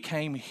we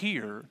came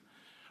here,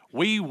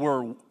 we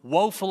were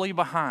woefully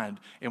behind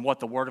in what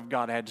the Word of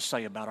God had to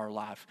say about our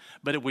life.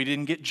 But we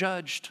didn't get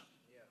judged.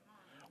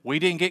 We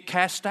didn't get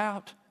cast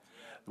out.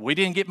 We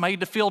didn't get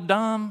made to feel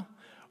dumb.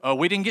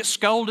 We didn't get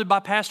scolded by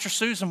Pastor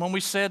Susan when we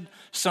said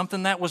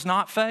something that was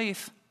not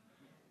faith.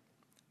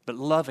 But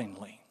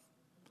lovingly.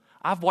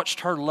 I've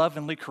watched her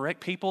lovingly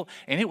correct people,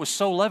 and it was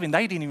so loving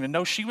they didn't even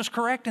know she was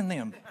correcting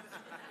them.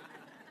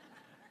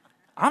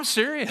 I'm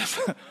serious.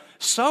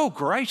 So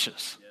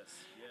gracious.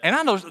 And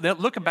I know that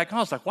looking back on,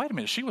 I was like, wait a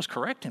minute, she was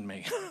correcting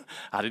me.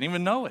 I didn't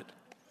even know it.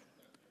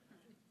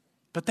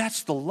 But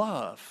that's the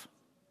love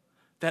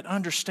that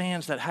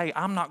understands that, hey,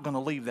 I'm not going to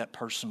leave that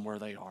person where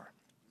they are.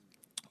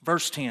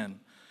 Verse 10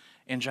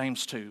 in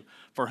James 2,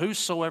 for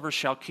whosoever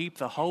shall keep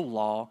the whole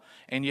law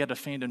and yet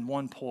offend in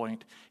one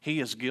point, he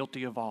is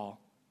guilty of all.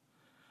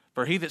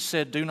 For he that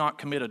said, do not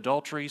commit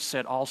adultery,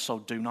 said also,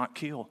 do not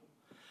kill.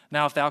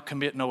 Now if thou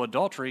commit no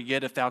adultery,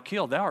 yet if thou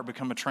kill, thou art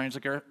become a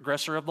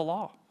transgressor of the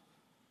law.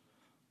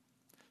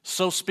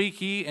 So speak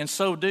ye and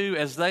so do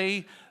as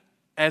they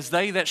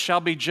that shall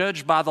be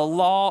judged by the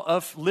law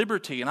of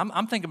liberty. And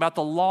I'm thinking about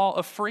the law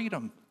of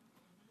freedom.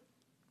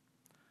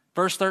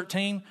 Verse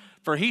 13,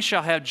 for he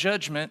shall have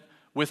judgment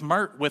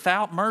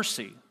without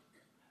mercy,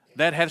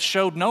 that hath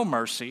showed no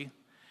mercy,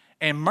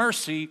 and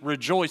mercy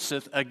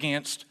rejoiceth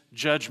against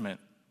judgment.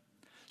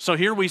 So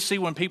here we see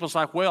when people's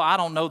like, well, I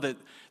don't know that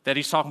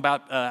he's talking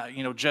about,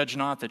 judge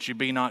not, that you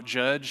be not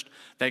judged,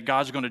 that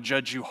God's going to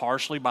judge you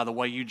harshly by the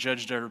way you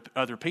judged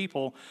other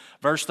people.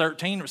 Verse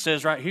 13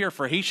 says right here,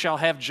 for he shall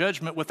have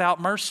judgment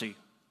without mercy,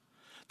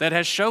 that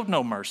has showed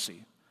no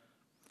mercy.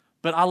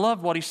 But I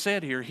love what he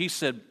said here. He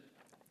said,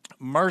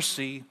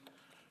 mercy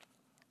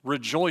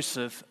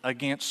rejoiceth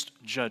against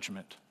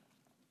judgment.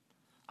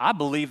 I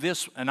believe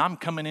this, and I'm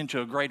coming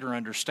into a greater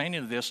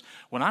understanding of this.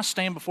 When I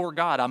stand before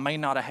God, I may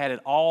not have had it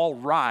all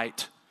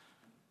right,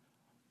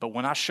 but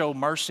when I show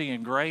mercy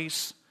and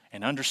grace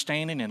and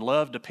understanding and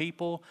love to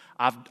people,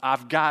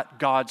 I've got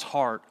God's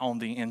heart on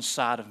the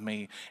inside of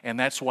me, and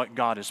that's what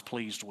God is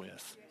pleased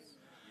with.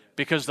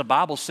 Because the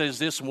Bible says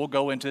this, and we'll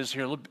go into this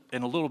here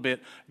in a little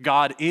bit,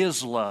 God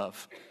is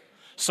love.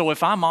 So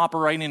if I'm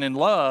operating in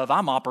love,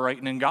 I'm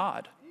operating in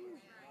God.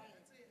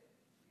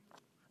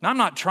 Now, I'm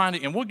not trying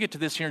to, and we'll get to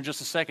this here in just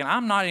a second,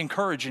 I'm not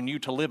encouraging you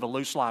to live a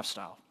loose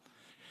lifestyle.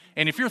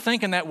 And if you're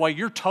thinking that way,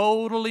 you're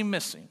totally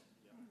missing.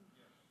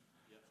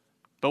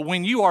 But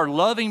when you are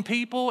loving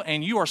people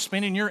and you are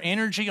spending your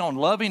energy on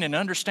loving and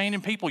understanding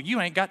people, you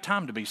ain't got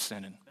time to be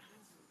sinning.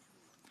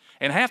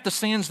 And half the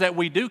sins that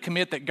we do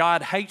commit that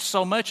God hates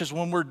so much is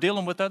when we're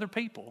dealing with other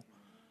people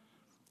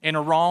in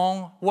a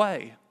wrong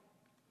way.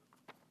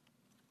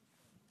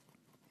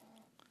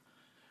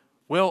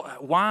 Well,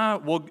 why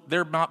will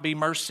there not be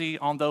mercy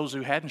on those who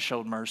hadn't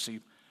showed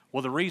mercy?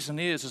 Well, the reason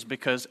is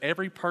because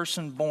every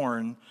person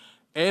born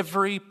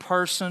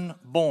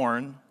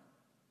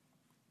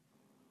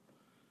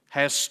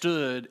has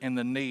stood in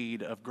the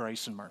need of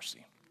grace and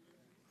mercy.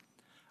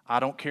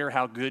 I don't care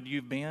how good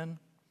you've been.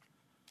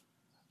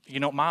 You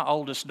know, my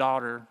oldest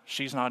daughter,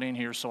 she's not in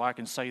here, so I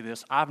can say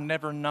this. I've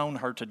never known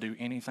her to do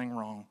anything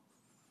wrong.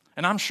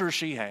 And I'm sure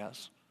she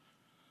has.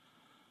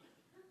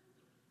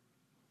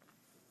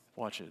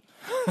 Watch it.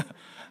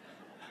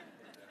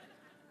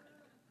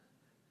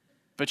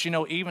 But you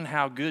know, even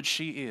how good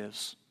she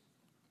is,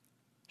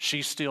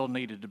 she still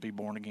needed to be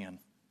born again.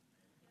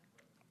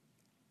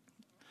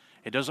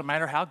 It doesn't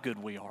matter how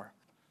good we are.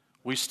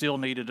 We still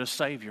needed a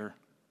Savior.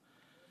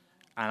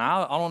 And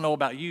I don't know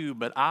about you,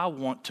 but I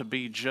want to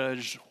be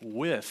judged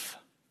with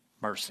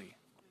mercy.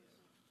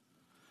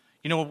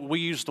 You know,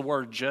 we use the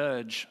word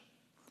judge.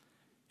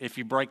 If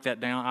you break that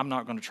down, I'm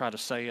not going to try to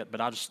say it,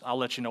 but I'll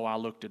let you know I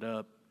looked it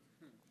up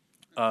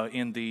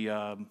in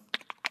the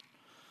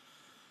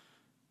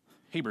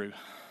Hebrew.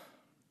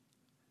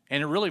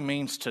 And it really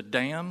means to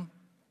damn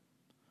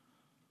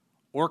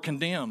or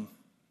condemn.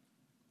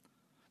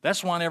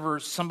 That's whenever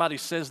somebody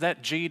says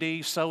that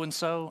GD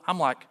so-and-so, I'm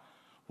like,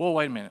 well,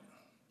 wait a minute.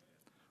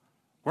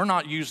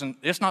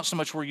 It's not so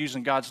much we're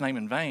using God's name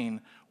in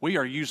vain. We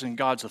are using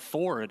God's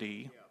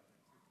authority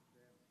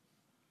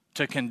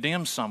to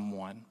condemn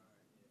someone.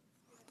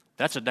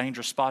 That's a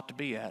dangerous spot to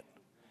be at,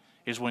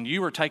 is when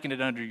you are taking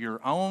it under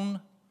your own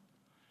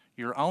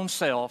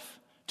self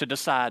to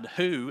decide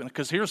who,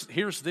 because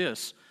here's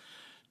this.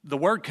 The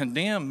word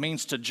condemn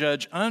means to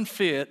judge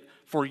unfit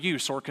for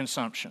use or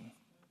consumption.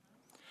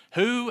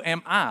 Who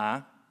am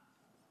I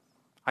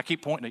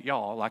keep pointing at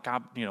y'all like I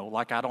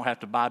don't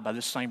have to abide by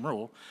this same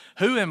rule.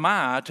 Who am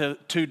I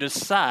to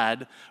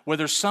decide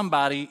whether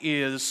somebody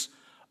is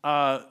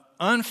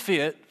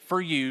unfit for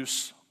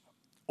use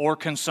or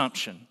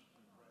consumption?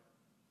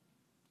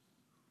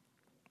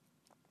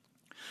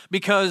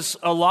 Because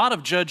a lot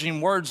of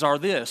judging words are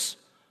this: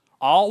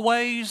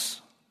 always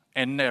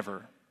and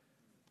never.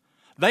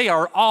 They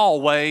are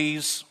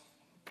always.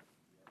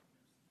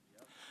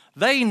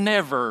 They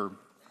never.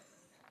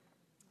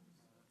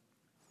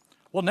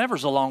 Well,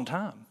 never's a long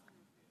time.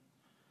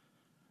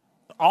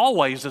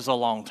 Always is a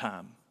long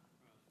time.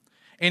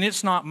 And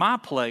it's not my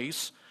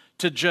place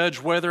to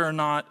judge whether or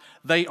not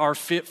they are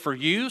fit for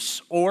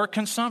use or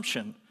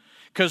consumption.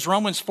 Because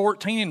Romans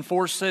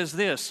 14:4 says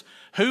this: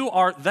 who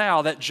art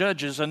thou that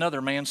judges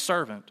another man's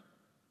servant?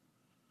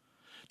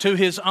 To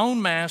his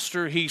own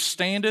master he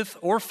standeth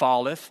or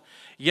falleth,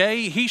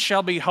 yea, he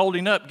shall be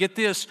holding up. Get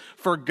this,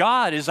 for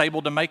God is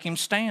able to make him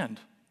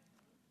stand.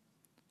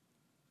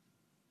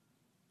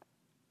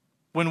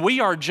 When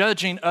we are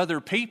judging other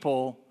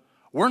people,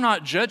 we're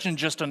not judging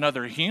just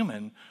another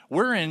human. We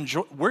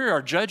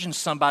are judging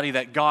somebody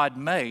that God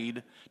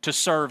made to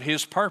serve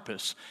his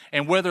purpose.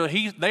 And whether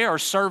they are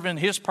serving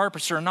his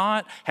purpose or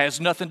not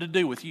has nothing to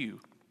do with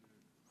you.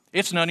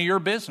 It's none of your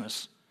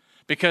business,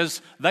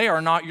 because they are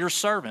not your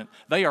servant.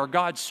 They are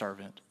God's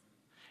servant.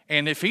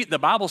 And if the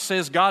Bible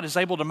says God is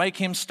able to make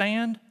him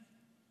stand,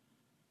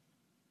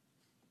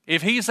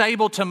 if he's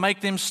able to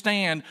make them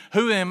stand,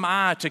 who am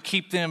I to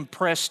keep them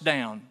pressed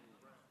down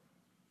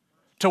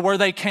to where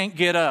they can't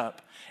get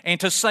up, and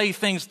to say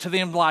things to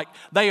them like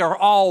they are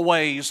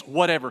always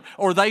whatever,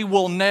 or they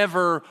will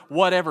never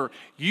whatever?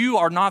 You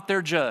are not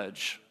their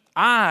judge.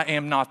 I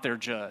am not their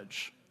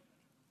judge.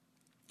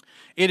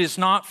 It is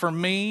not for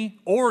me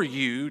or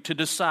you to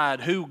decide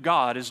who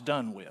God is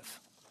done with.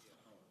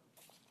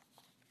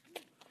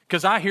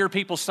 Because I hear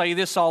people say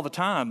this all the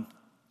time.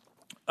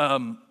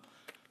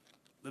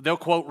 They'll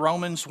quote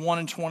Romans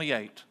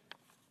 1:28.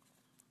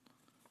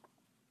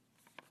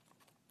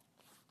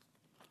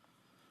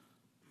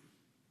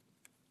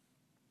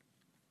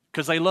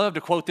 Because they love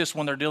to quote this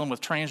when they're dealing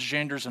with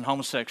transgenders and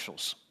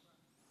homosexuals.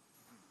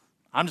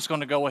 I'm just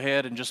going to go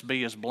ahead and just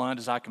be as blunt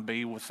as I can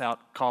be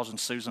without causing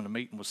Susan a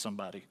meeting with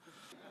somebody.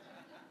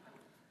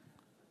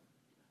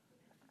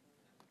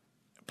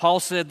 Paul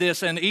said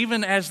this: and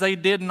even as they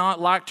did not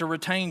like to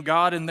retain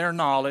God in their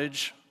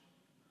knowledge,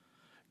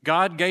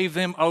 God gave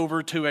them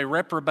over to a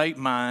reprobate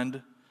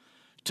mind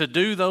to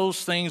do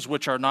those things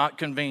which are not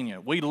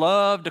convenient. We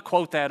love to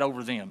quote that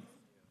over them.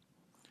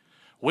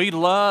 We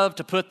love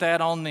to put that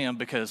on them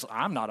because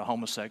I'm not a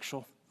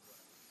homosexual.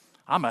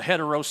 I'm a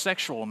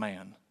heterosexual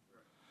man.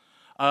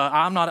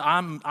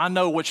 I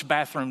know which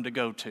bathroom to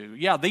go to.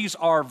 Yeah, these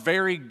are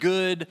very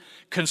good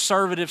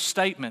conservative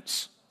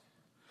statements.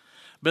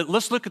 But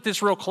let's look at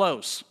this real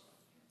close.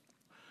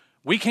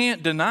 We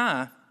can't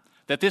deny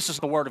that this is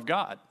the Word of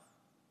God.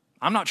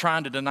 I'm not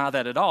trying to deny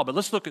that at all, but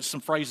let's look at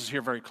some phrases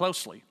here very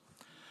closely.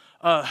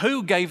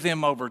 Who gave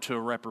them over to a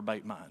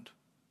reprobate mind?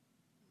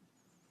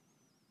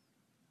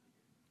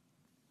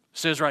 It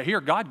says right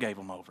here, God gave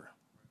them over.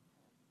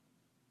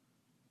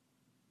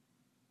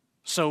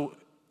 So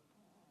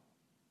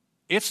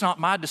it's not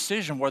my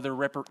decision whether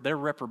they're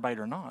reprobate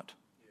or not.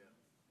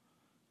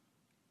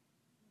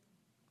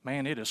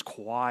 Man, it is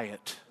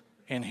quiet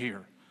in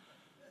here.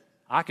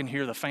 I can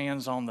hear the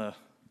fans on the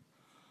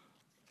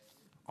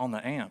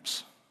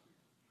amps.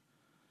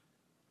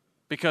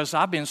 Because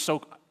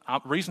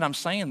reason I'm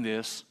saying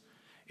this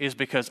is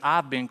because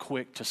I've been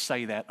quick to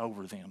say that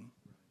over them.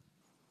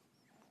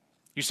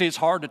 You see, it's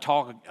hard to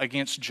talk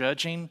against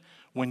judging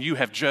when you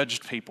have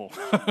judged people.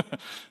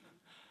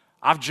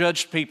 I've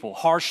judged people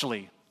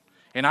harshly.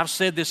 And I've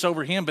said this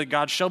over him, but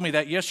God showed me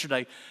that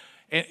yesterday.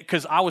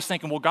 Because I was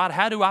thinking, well, God,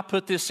 how do I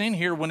put this in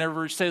here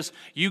whenever it says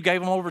you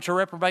gave them over to a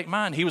reprobate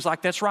mind? He was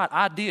like, that's right,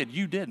 I did,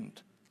 you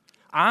didn't.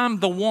 I'm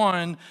the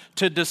one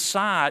to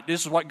decide.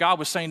 This is what God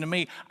was saying to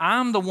me.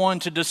 I'm the one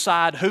to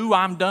decide who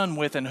I'm done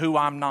with and who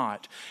I'm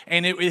not.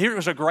 And here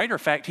was a greater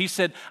fact. He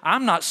said,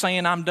 I'm not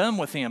saying I'm done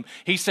with them.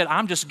 He said,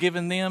 I'm just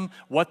giving them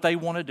what they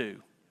want to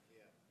do.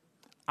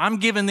 I'm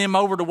giving them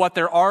over to what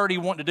they're already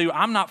wanting to do.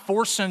 I'm not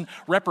forcing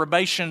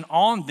reprobation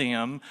on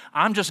them.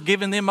 I'm just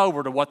giving them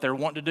over to what they're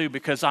wanting to do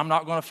because I'm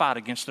not going to fight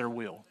against their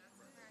will.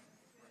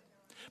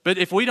 But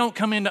if we don't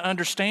come into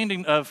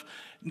understanding of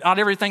not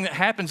everything that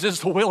happens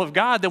is the will of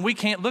God, then we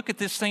can't look at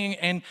this thing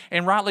and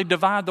rightly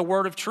divide the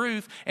word of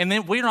truth. And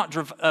then we're not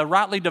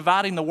rightly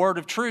dividing the word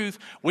of truth.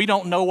 We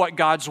don't know what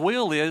God's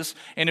will is.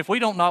 And if we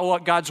don't know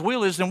what God's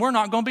will is, then we're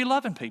not going to be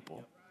loving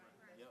people.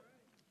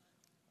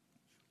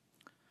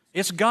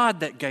 It's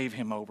God that gave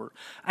him over.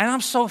 And I'm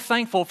so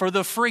thankful for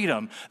the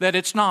freedom that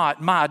it's not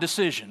my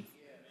decision.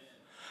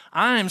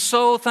 I am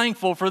so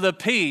thankful for the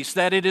peace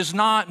that it is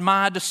not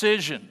my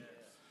decision.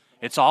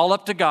 It's all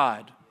up to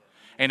God.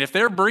 And if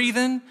they're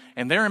breathing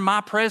and they're in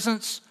my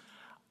presence,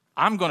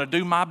 I'm going to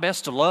do my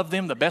best to love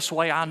them the best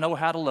way I know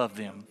how to love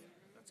them.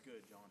 That's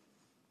good, John.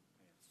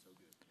 Man, so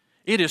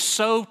good. It is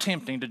so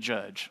tempting to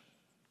judge.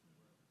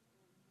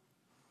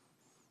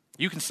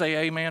 You can say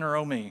amen or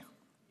oh me.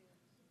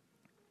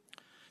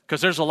 Because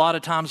there's a lot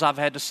of times I've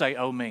had to say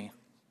oh me.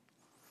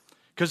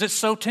 Because it's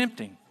so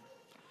tempting.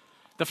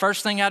 The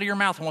first thing out of your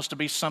mouth wants to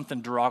be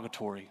something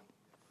derogatory.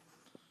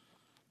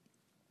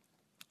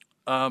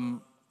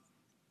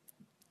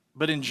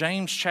 But in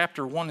James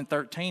chapter 1 and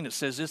 13, it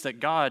says this, that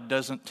God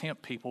doesn't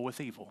tempt people with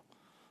evil.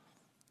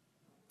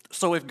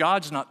 So if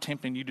God's not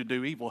tempting you to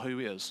do evil, who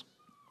is?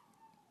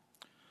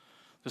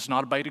 This is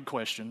not a baited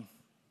question.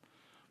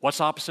 What's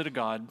opposite of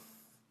God?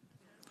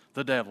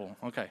 The devil.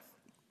 Okay.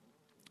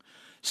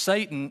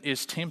 Satan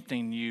is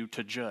tempting you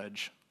to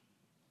judge.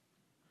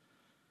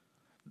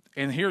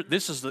 And here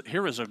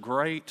is a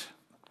great,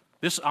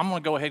 I'm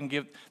going to go ahead and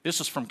give,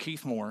 this is from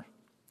Keith Moore.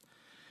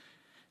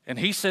 And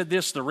he said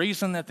this, the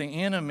reason that the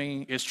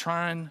enemy is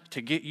trying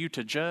to get you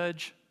to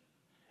judge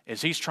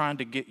is he's trying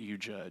to get you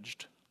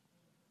judged.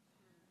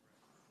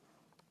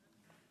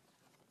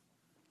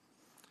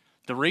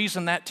 The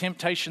reason that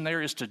temptation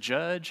there is to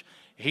judge,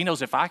 he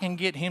knows if I can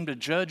get him to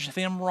judge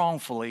them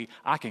wrongfully,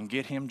 I can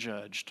get him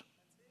judged.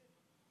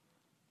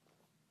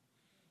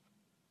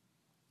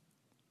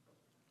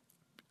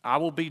 I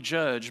will be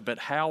judged, but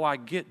how I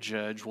get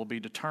judged will be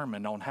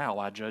determined on how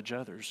I judge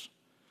others.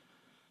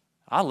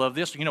 I love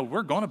this.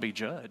 We're going to be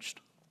judged.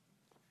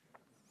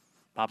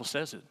 The Bible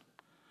says it.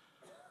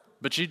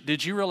 But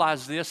did you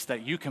realize this,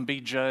 that you can be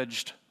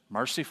judged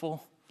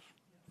merciful?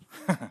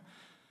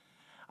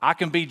 I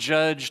can be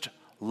judged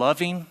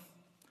loving.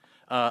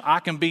 I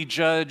can be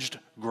judged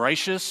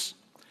gracious.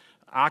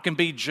 I can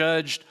be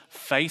judged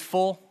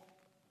faithful.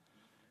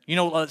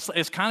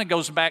 It kind of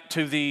goes back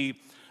to the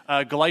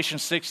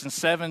Galatians 6 and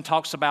 7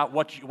 talks about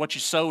what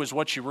you sow is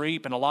what you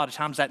reap. And a lot of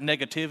times that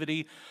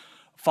negativity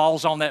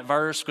falls on that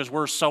verse because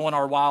we're sowing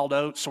our wild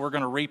oats, so we're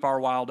going to reap our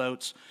wild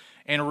oats.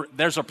 And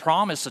there's a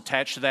promise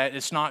attached to that.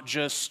 It's not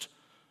just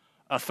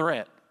a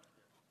threat.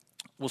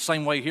 Well,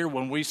 same way here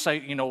when we say,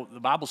 the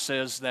Bible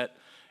says that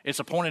it's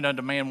appointed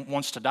unto man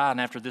once to die,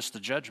 and after this the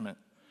judgment.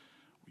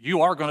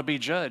 You are going to be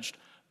judged,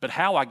 but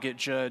how I get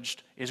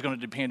judged is going to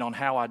depend on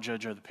how I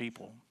judge other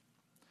people.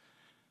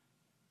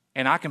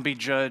 And I can be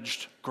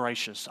judged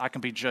gracious, I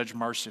can be judged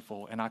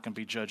merciful, and I can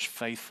be judged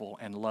faithful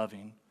and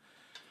loving.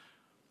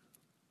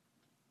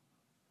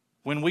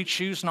 When we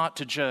choose not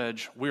to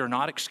judge, we are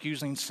not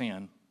excusing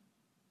sin.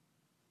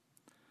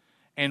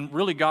 And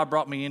really, God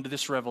brought me into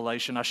this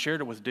revelation. I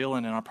shared it with Dylan,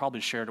 and I probably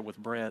shared it with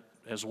Brett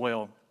as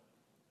well.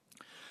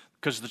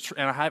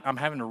 I'm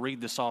having to read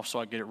this off so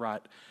I get it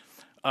right.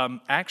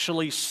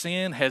 Actually,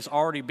 sin has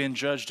already been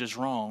judged as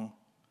wrong.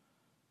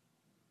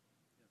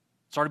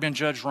 It's already been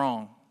judged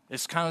wrong.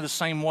 It's kind of the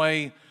same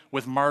way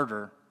with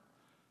murder.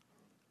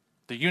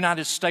 The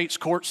United States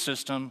court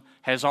system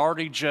has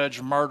already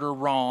judged murder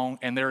wrong,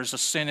 and there is a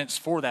sentence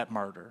for that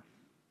murder.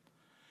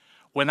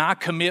 When I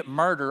commit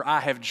murder, I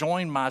have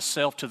joined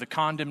myself to the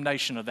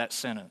condemnation of that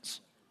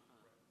sentence.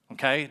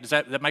 Okay? Does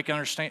that make it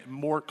understand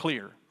more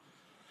clear?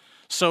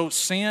 So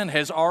sin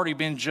has already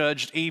been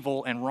judged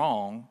evil and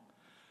wrong.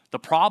 The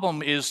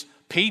problem is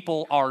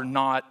people are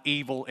not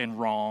evil and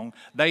wrong.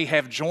 They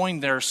have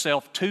joined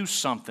themselves to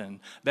something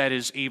that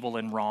is evil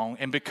and wrong.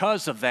 And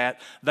because of that,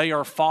 they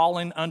are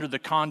falling under the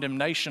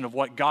condemnation of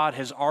what God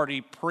has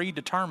already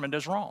predetermined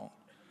as wrong.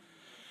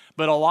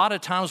 But a lot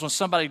of times when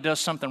somebody does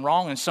something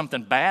wrong and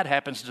something bad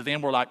happens to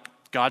them, we're like,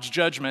 God's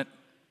judgment.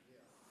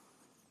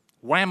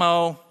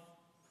 Whammo.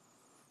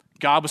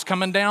 God was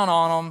coming down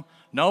on them.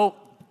 No,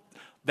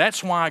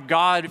 that's why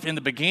God in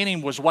the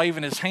beginning was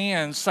waving his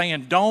hands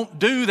saying, don't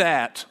do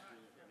that.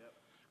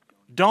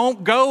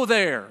 Don't go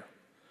there.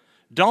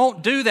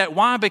 Don't do that.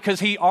 Why? Because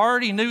he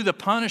already knew the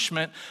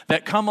punishment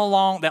that come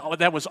along,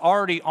 that was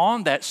already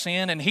on that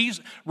sin, and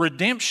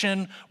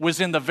redemption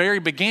was in the very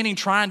beginning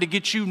trying to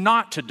get you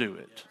not to do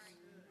it.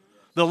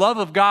 The love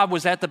of God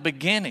was at the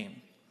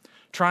beginning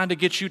trying to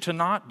get you to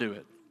not do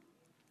it.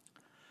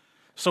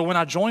 So when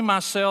I join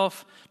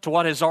myself to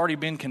what has already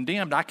been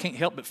condemned, I can't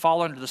help but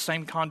fall under the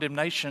same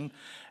condemnation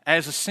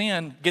as a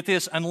sin, get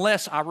this,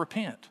 unless I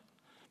repent.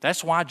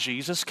 That's why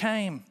Jesus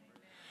came.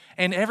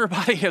 And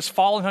everybody has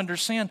fallen under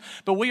sin,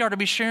 but we are to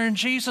be sharing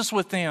Jesus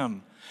with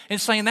them and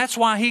saying that's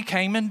why he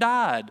came and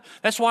died.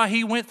 That's why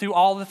he went through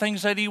all the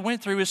things that he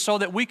went through, is so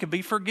that we could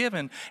be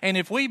forgiven. And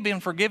if we've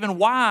been forgiven,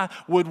 why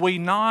would we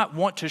not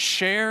want to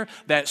share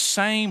that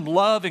same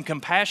love and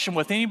compassion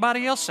with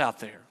anybody else out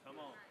there? Come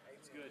on.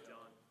 That's good, John.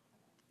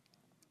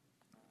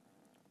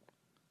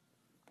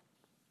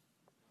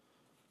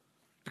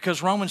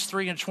 Because Romans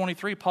 3 and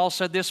 23, Paul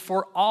said this,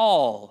 for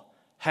all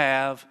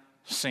have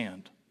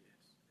sinned.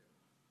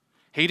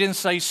 He didn't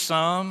say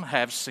some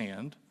have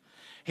sinned.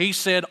 He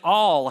said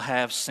all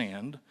have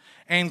sinned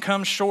and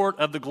come short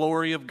of the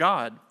glory of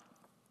God.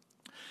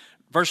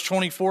 Verse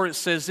 24, it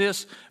says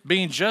this,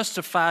 being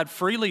justified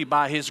freely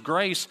by his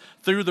grace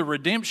through the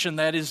redemption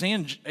that is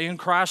in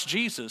Christ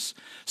Jesus.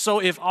 So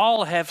if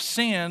all have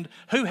sinned,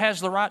 who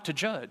has the right to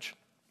judge?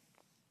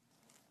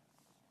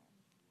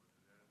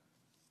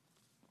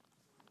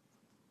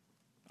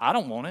 I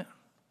don't want it.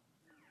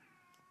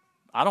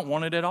 I don't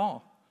want it at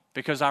all,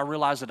 because I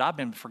realize that I've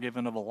been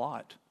forgiven of a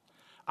lot.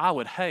 I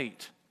would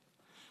hate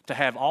to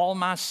have all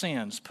my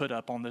sins put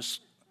up on this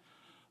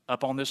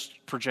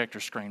projector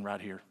screen right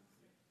here.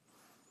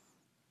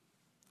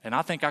 And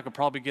I think I could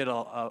probably get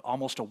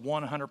almost a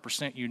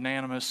 100%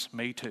 unanimous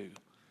me too.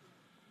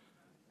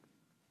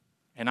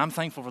 And I'm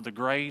thankful for the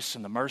grace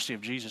and the mercy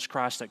of Jesus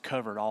Christ that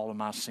covered all of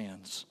my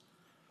sins.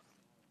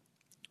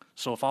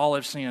 So if all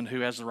have sinned, who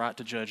has the right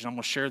to judge? And I'm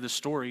going to share this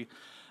story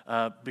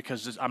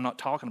because I'm not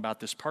talking about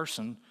this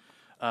person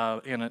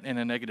in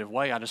a negative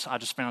way. I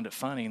just found it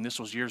funny, and this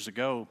was years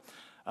ago.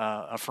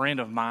 A friend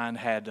of mine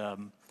had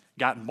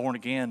gotten born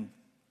again,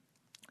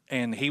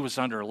 and he was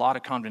under a lot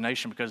of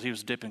condemnation because he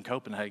was dipping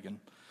Copenhagen.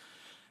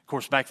 Of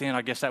course, back then,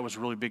 I guess that was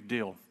a really big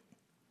deal.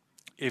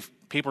 If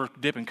people are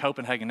dipping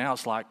Copenhagen now,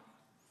 it's like,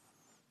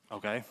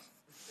 okay.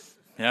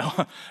 You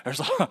know,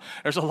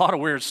 there's a lot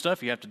of weird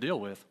stuff you have to deal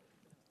with.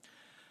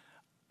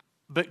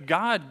 But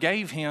God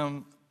gave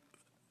him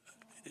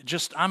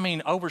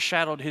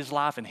overshadowed his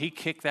life, and he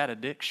kicked that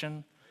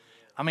addiction.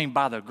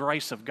 By the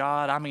grace of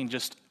God,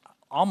 just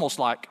almost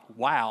like,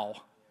 wow.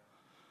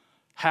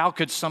 How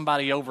could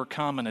somebody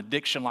overcome an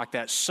addiction like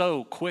that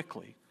so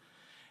quickly?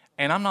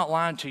 And I'm not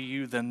lying to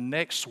you, the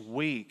next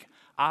week,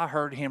 I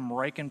heard him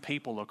raking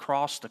people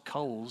across the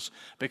coals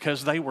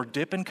because they were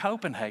dipping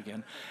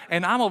Copenhagen.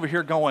 And I'm over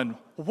here going,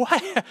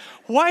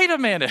 wait a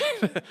minute.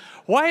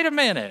 Wait a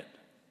minute.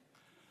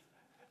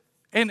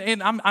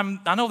 And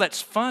I know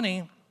that's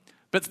funny,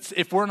 but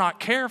if we're not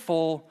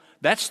careful,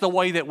 that's the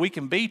way that we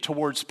can be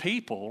towards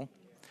people,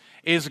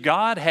 is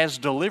God has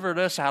delivered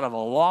us out of a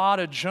lot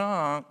of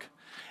junk.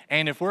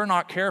 And if we're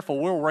not careful,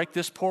 we'll rake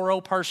this poor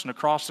old person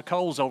across the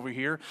coals over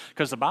here,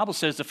 because the Bible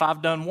says if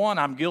I've done one,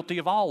 I'm guilty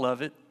of all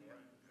of it.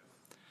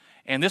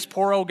 And this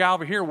poor old guy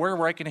over here, we're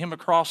raking him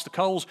across the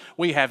coals.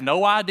 We have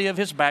no idea of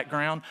his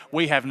background.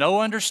 We have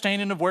no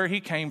understanding of where he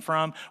came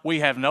from. We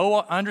have no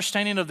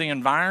understanding of the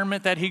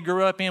environment that he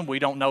grew up in. We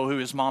don't know who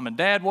his mom and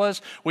dad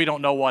was. We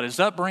don't know what his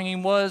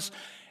upbringing was.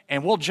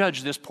 And we'll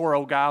judge this poor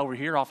old guy over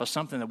here off of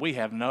something that we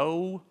have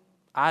no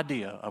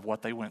idea of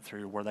what they went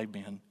through, where they've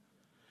been.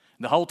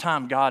 The whole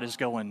time God is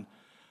going,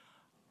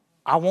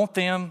 I want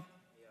them.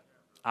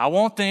 I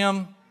want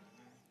them.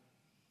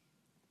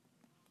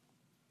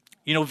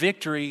 You know,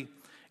 victory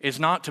is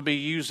not to be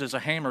used as a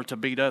hammer to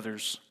beat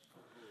others,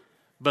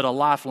 but a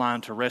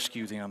lifeline to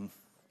rescue them.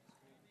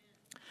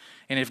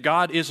 And if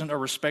God isn't a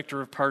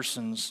respecter of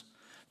persons,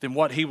 then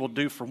what he will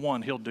do for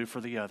one, he'll do for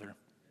the other.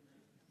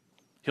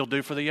 He'll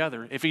do for the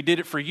other. If he did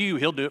it for you,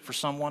 he'll do it for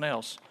someone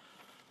else.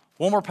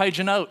 One more page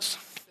of notes.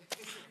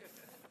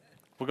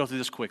 We'll go through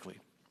this quickly.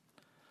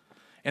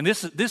 And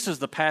this is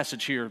the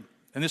passage here,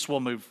 and this will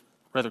move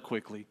rather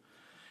quickly.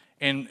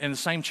 In the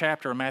same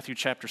chapter of Matthew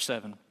chapter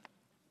 7,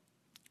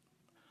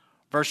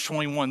 verse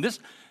 21.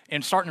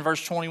 Starting in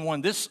verse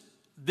 21,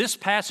 this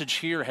passage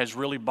here has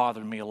really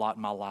bothered me a lot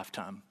in my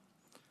lifetime.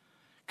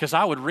 Because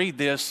I would read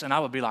this and I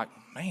would be like,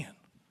 man.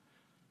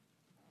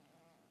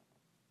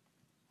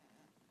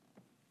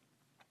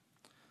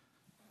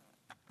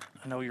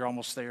 I know you're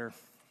almost there,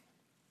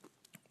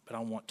 but I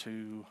want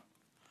to...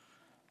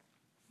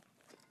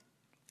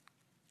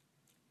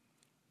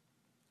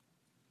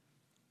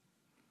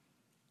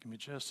 Give me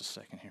just a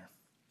second here.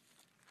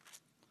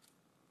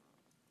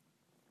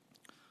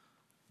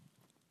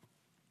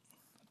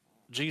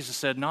 Jesus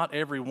said, not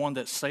every one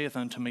that saith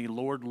unto me,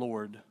 Lord,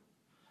 Lord,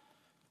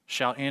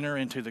 shall enter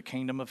into the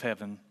kingdom of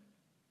heaven,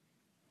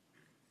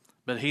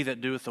 but he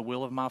that doeth the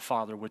will of my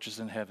Father which is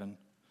in heaven.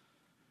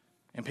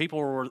 And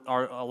people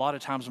are a lot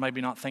of times maybe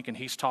not thinking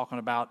he's talking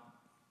about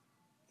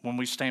when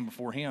we stand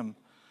before him.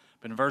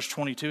 But in verse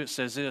 22 it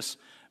says this,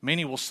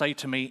 many will say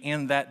to me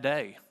in that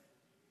day,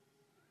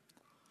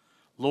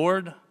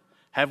 Lord,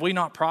 have we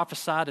not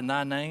prophesied in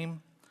thy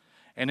name,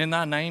 and in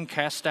thy name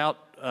cast out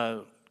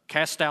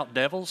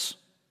devils,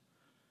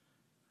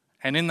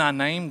 and in thy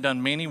name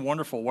done many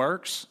wonderful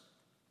works?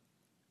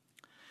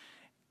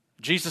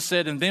 Jesus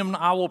said, and then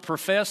I will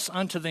profess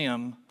unto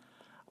them,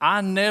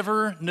 I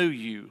never knew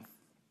you.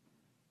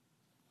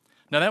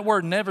 Now that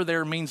word never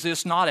there means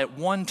this, not at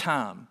one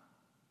time.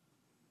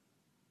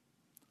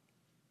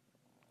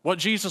 What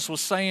Jesus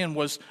was saying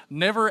was,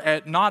 not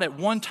at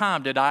one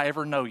time did I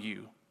ever know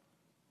you.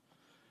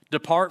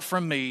 Depart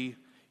from me,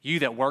 you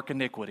that work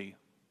iniquity.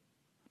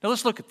 Now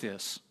let's look at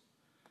this.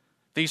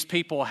 These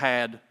people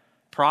had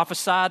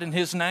prophesied in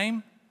his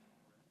name.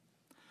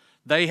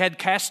 They had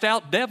cast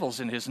out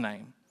devils in his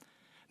name.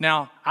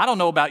 Now, I don't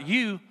know about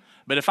you,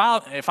 but if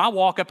I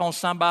walk up on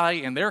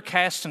somebody and they're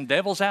casting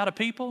devils out of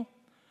people,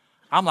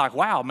 I'm like,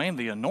 wow, man,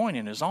 the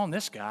anointing is on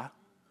this guy.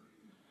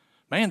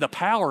 Man, the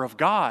power of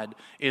God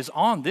is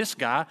on this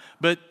guy.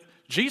 But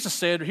Jesus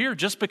said here,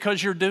 just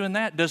because you're doing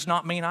that does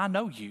not mean I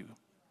know you.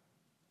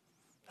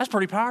 That's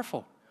pretty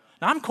powerful.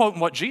 Now, I'm quoting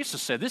what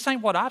Jesus said. This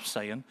ain't what I'm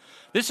saying.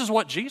 This is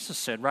what Jesus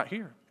said right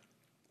here.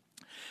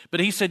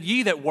 But he said,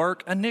 ye that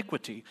work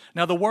iniquity.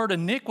 Now, the word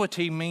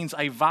iniquity means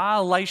a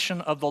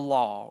violation of the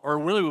law, or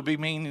really would be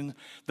meaning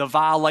the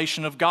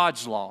violation of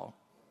God's law.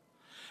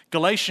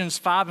 Galatians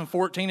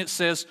 5:14, it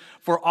says,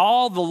 for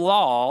all the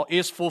law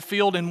is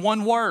fulfilled in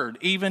one word,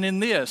 even in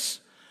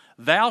this,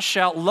 thou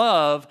shalt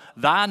love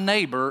thy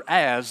neighbor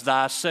as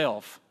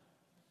thyself.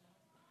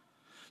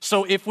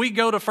 So if we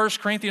go to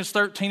 1 Corinthians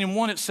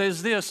 13:1, it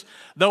says this,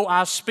 though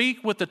I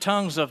speak with the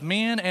tongues of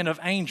men and of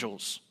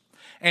angels,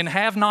 and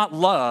have not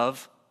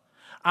love,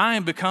 I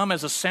am become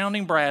as a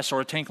sounding brass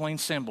or a tinkling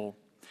cymbal.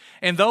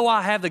 And though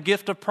I have the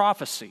gift of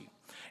prophecy,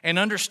 and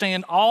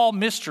understand all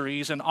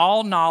mysteries and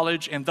all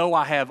knowledge, and though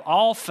I have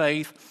all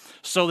faith,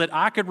 so that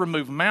I could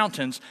remove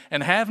mountains,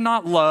 and have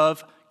not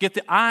love,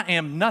 I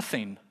am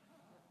nothing.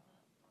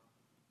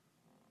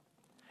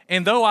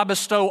 And though I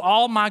bestow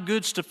all my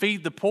goods to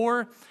feed the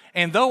poor,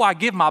 and though I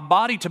give my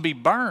body to be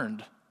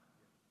burned,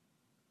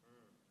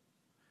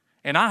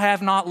 and I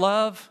have not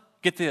love,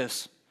 get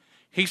this.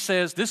 He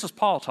says, this is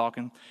Paul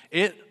talking,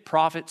 it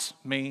profits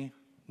me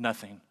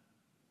nothing.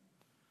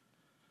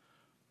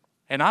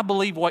 And I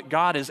believe what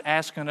God is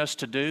asking us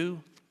to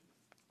do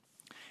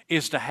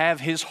is to have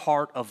his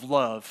heart of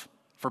love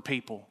for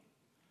people.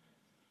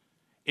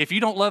 If you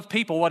don't love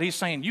people, what he's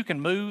saying, you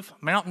can move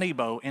Mount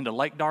Nebo into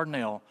Lake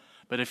Dardanelle,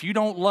 but if you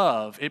don't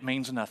love, it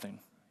means nothing.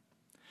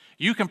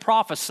 You can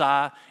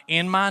prophesy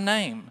in my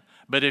name,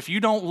 but if you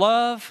don't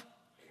love,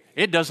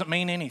 it doesn't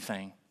mean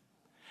anything.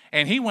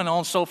 And he went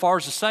on so far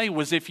as to say,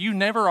 was if you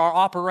never are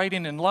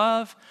operating in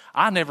love,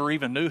 I never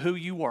even knew who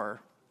you were.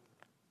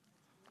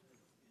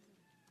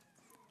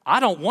 I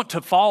don't want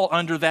to fall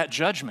under that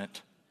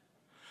judgment.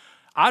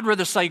 I'd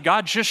rather say,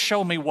 God, just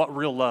show me what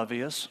real love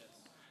is.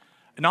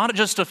 Not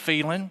just a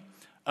feeling,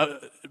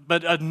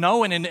 but a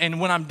knowing. And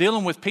when I'm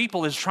dealing with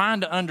people is trying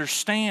to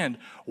understand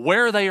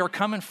where they are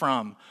coming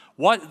from.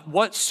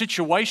 What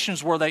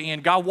situations were they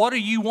in? God, what do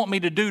you want me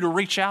to do to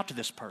reach out to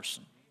this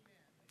person?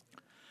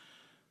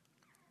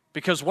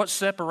 Because what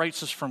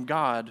separates us from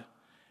God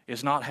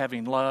is not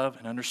having love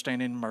and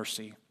understanding and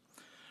mercy.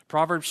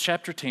 Proverbs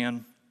chapter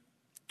 10,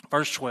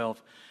 verse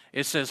 12,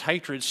 it says,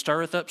 hatred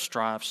stirreth up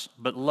strifes,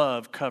 but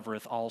love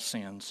covereth all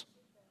sins.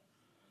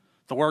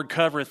 The word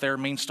covereth there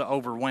means to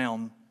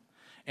overwhelm,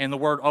 and the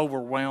word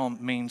overwhelm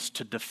means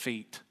to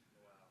defeat.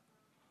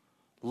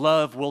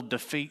 Love will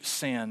defeat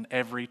sin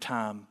every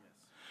time.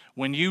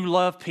 When you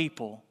love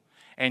people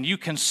and you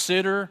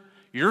consider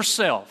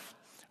yourself,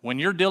 when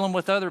you're dealing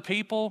with other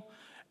people,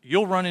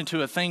 you'll run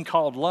into a thing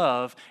called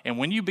love, and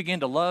when you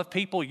begin to love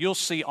people, you'll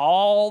see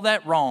all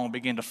that wrong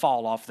begin to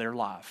fall off their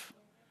life.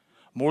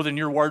 More than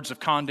your words of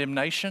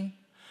condemnation,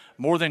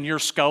 more than your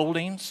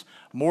scoldings,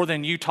 more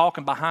than you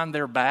talking behind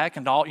their back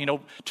and all,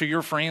 to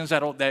your friends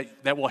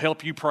that will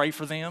help you pray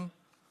for them.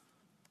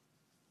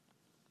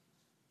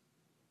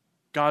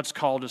 God's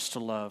called us to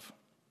love.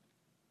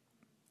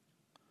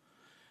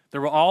 There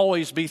will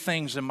always be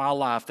things in my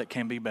life that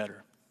can be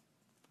better.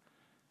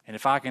 And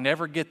if I can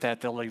ever get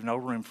that, there'll leave no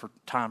room for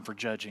time for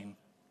judging.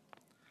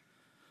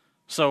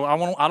 So I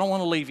don't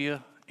want to leave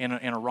you in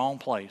a wrong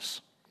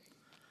place.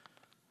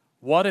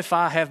 What if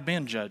I have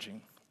been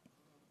judging?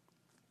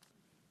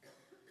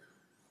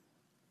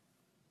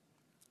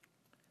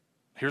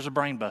 Here's a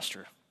brain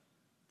buster.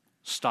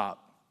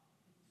 Stop.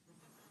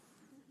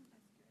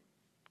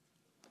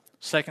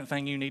 Second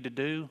thing you need to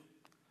do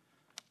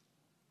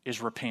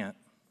is repent.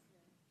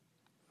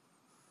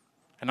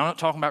 And I'm not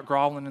talking about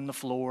groveling in the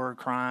floor,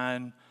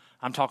 crying.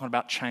 I'm talking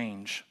about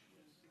change.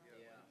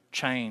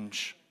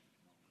 Change.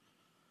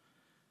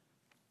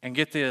 And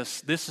get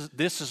this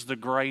is the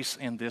grace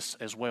in this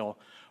as well.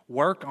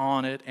 Work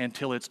on it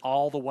until it's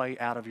all the way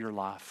out of your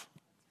life.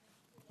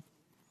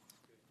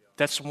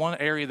 That's one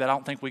area that I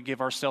don't think we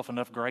give ourselves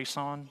enough grace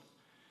on,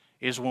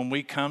 is when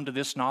we come to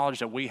this knowledge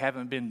that we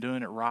haven't been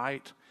doing it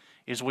right,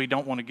 is we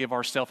don't want to give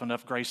ourselves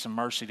enough grace and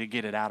mercy to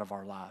get it out of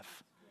our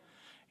life.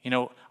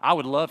 I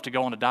would love to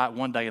go on a diet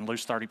one day and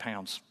lose 30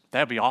 pounds.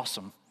 That'd be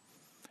awesome.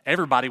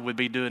 Everybody would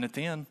be doing it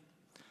then.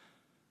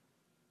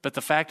 But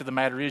the fact of the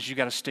matter is, you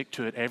got to stick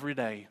to it every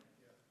day,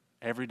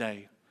 every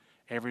day,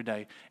 every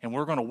day. And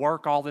we're going to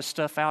work all this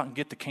stuff out and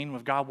get the kingdom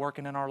of God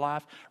working in our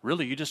life.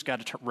 Really, you just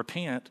got to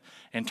repent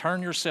and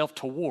turn yourself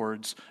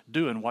towards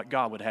doing what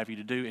God would have you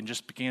to do, and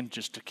just begin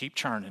just to keep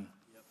churning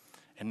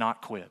and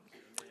not quit.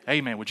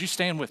 Amen. Would you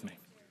stand with me?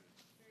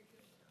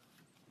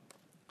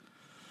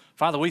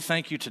 Father, we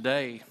thank you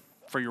today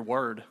for your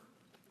word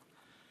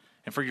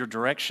and for your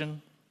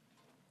direction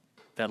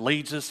that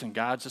leads us and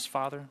guides us,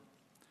 Father,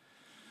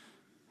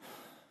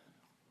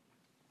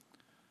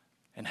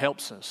 and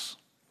helps us.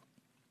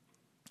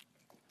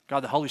 God,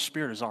 the Holy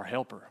Spirit is our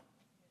helper,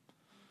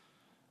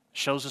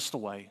 shows us the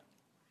way.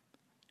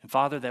 And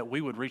Father, that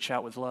we would reach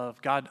out with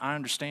love. God, I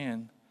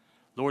understand,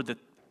 Lord, that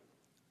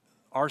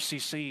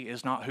RCC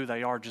is not who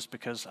they are just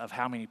because of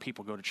how many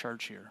people go to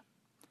church here.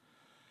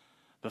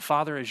 But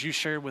Father, as you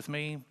shared with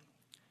me,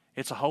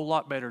 it's a whole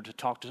lot better to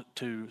talk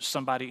to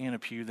somebody in a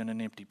pew than an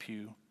empty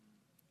pew.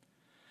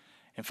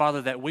 And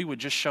Father, that we would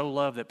just show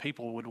love, that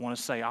people would want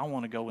to say, I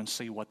want to go and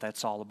see what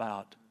that's all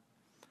about.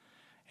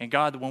 And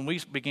God, when we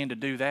begin to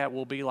do that,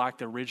 we'll be like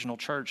the original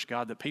church,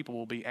 God, that people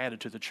will be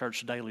added to the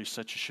church daily,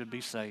 such as should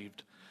be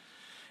saved.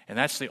 And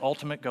that's the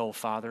ultimate goal,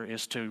 Father,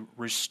 is to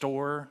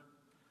restore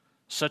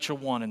such a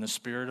one in the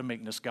spirit of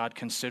meekness. God,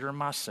 consider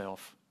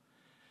myself.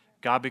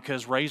 God,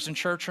 because raised in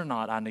church or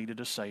not, I needed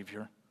a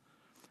Savior.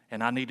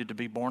 And I needed to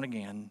be born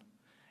again.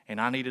 And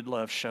I needed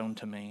love shown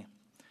to me.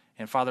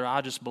 And Father,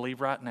 I just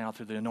believe right now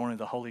through the anointing of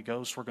the Holy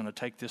Ghost, we're going to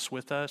take this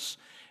with us.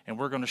 And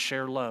we're going to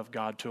share love,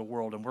 God, to a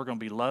world. And we're going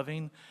to be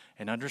loving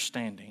and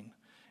understanding.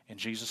 In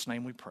Jesus'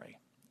 name we pray.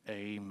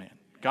 Amen.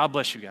 God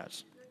bless you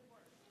guys.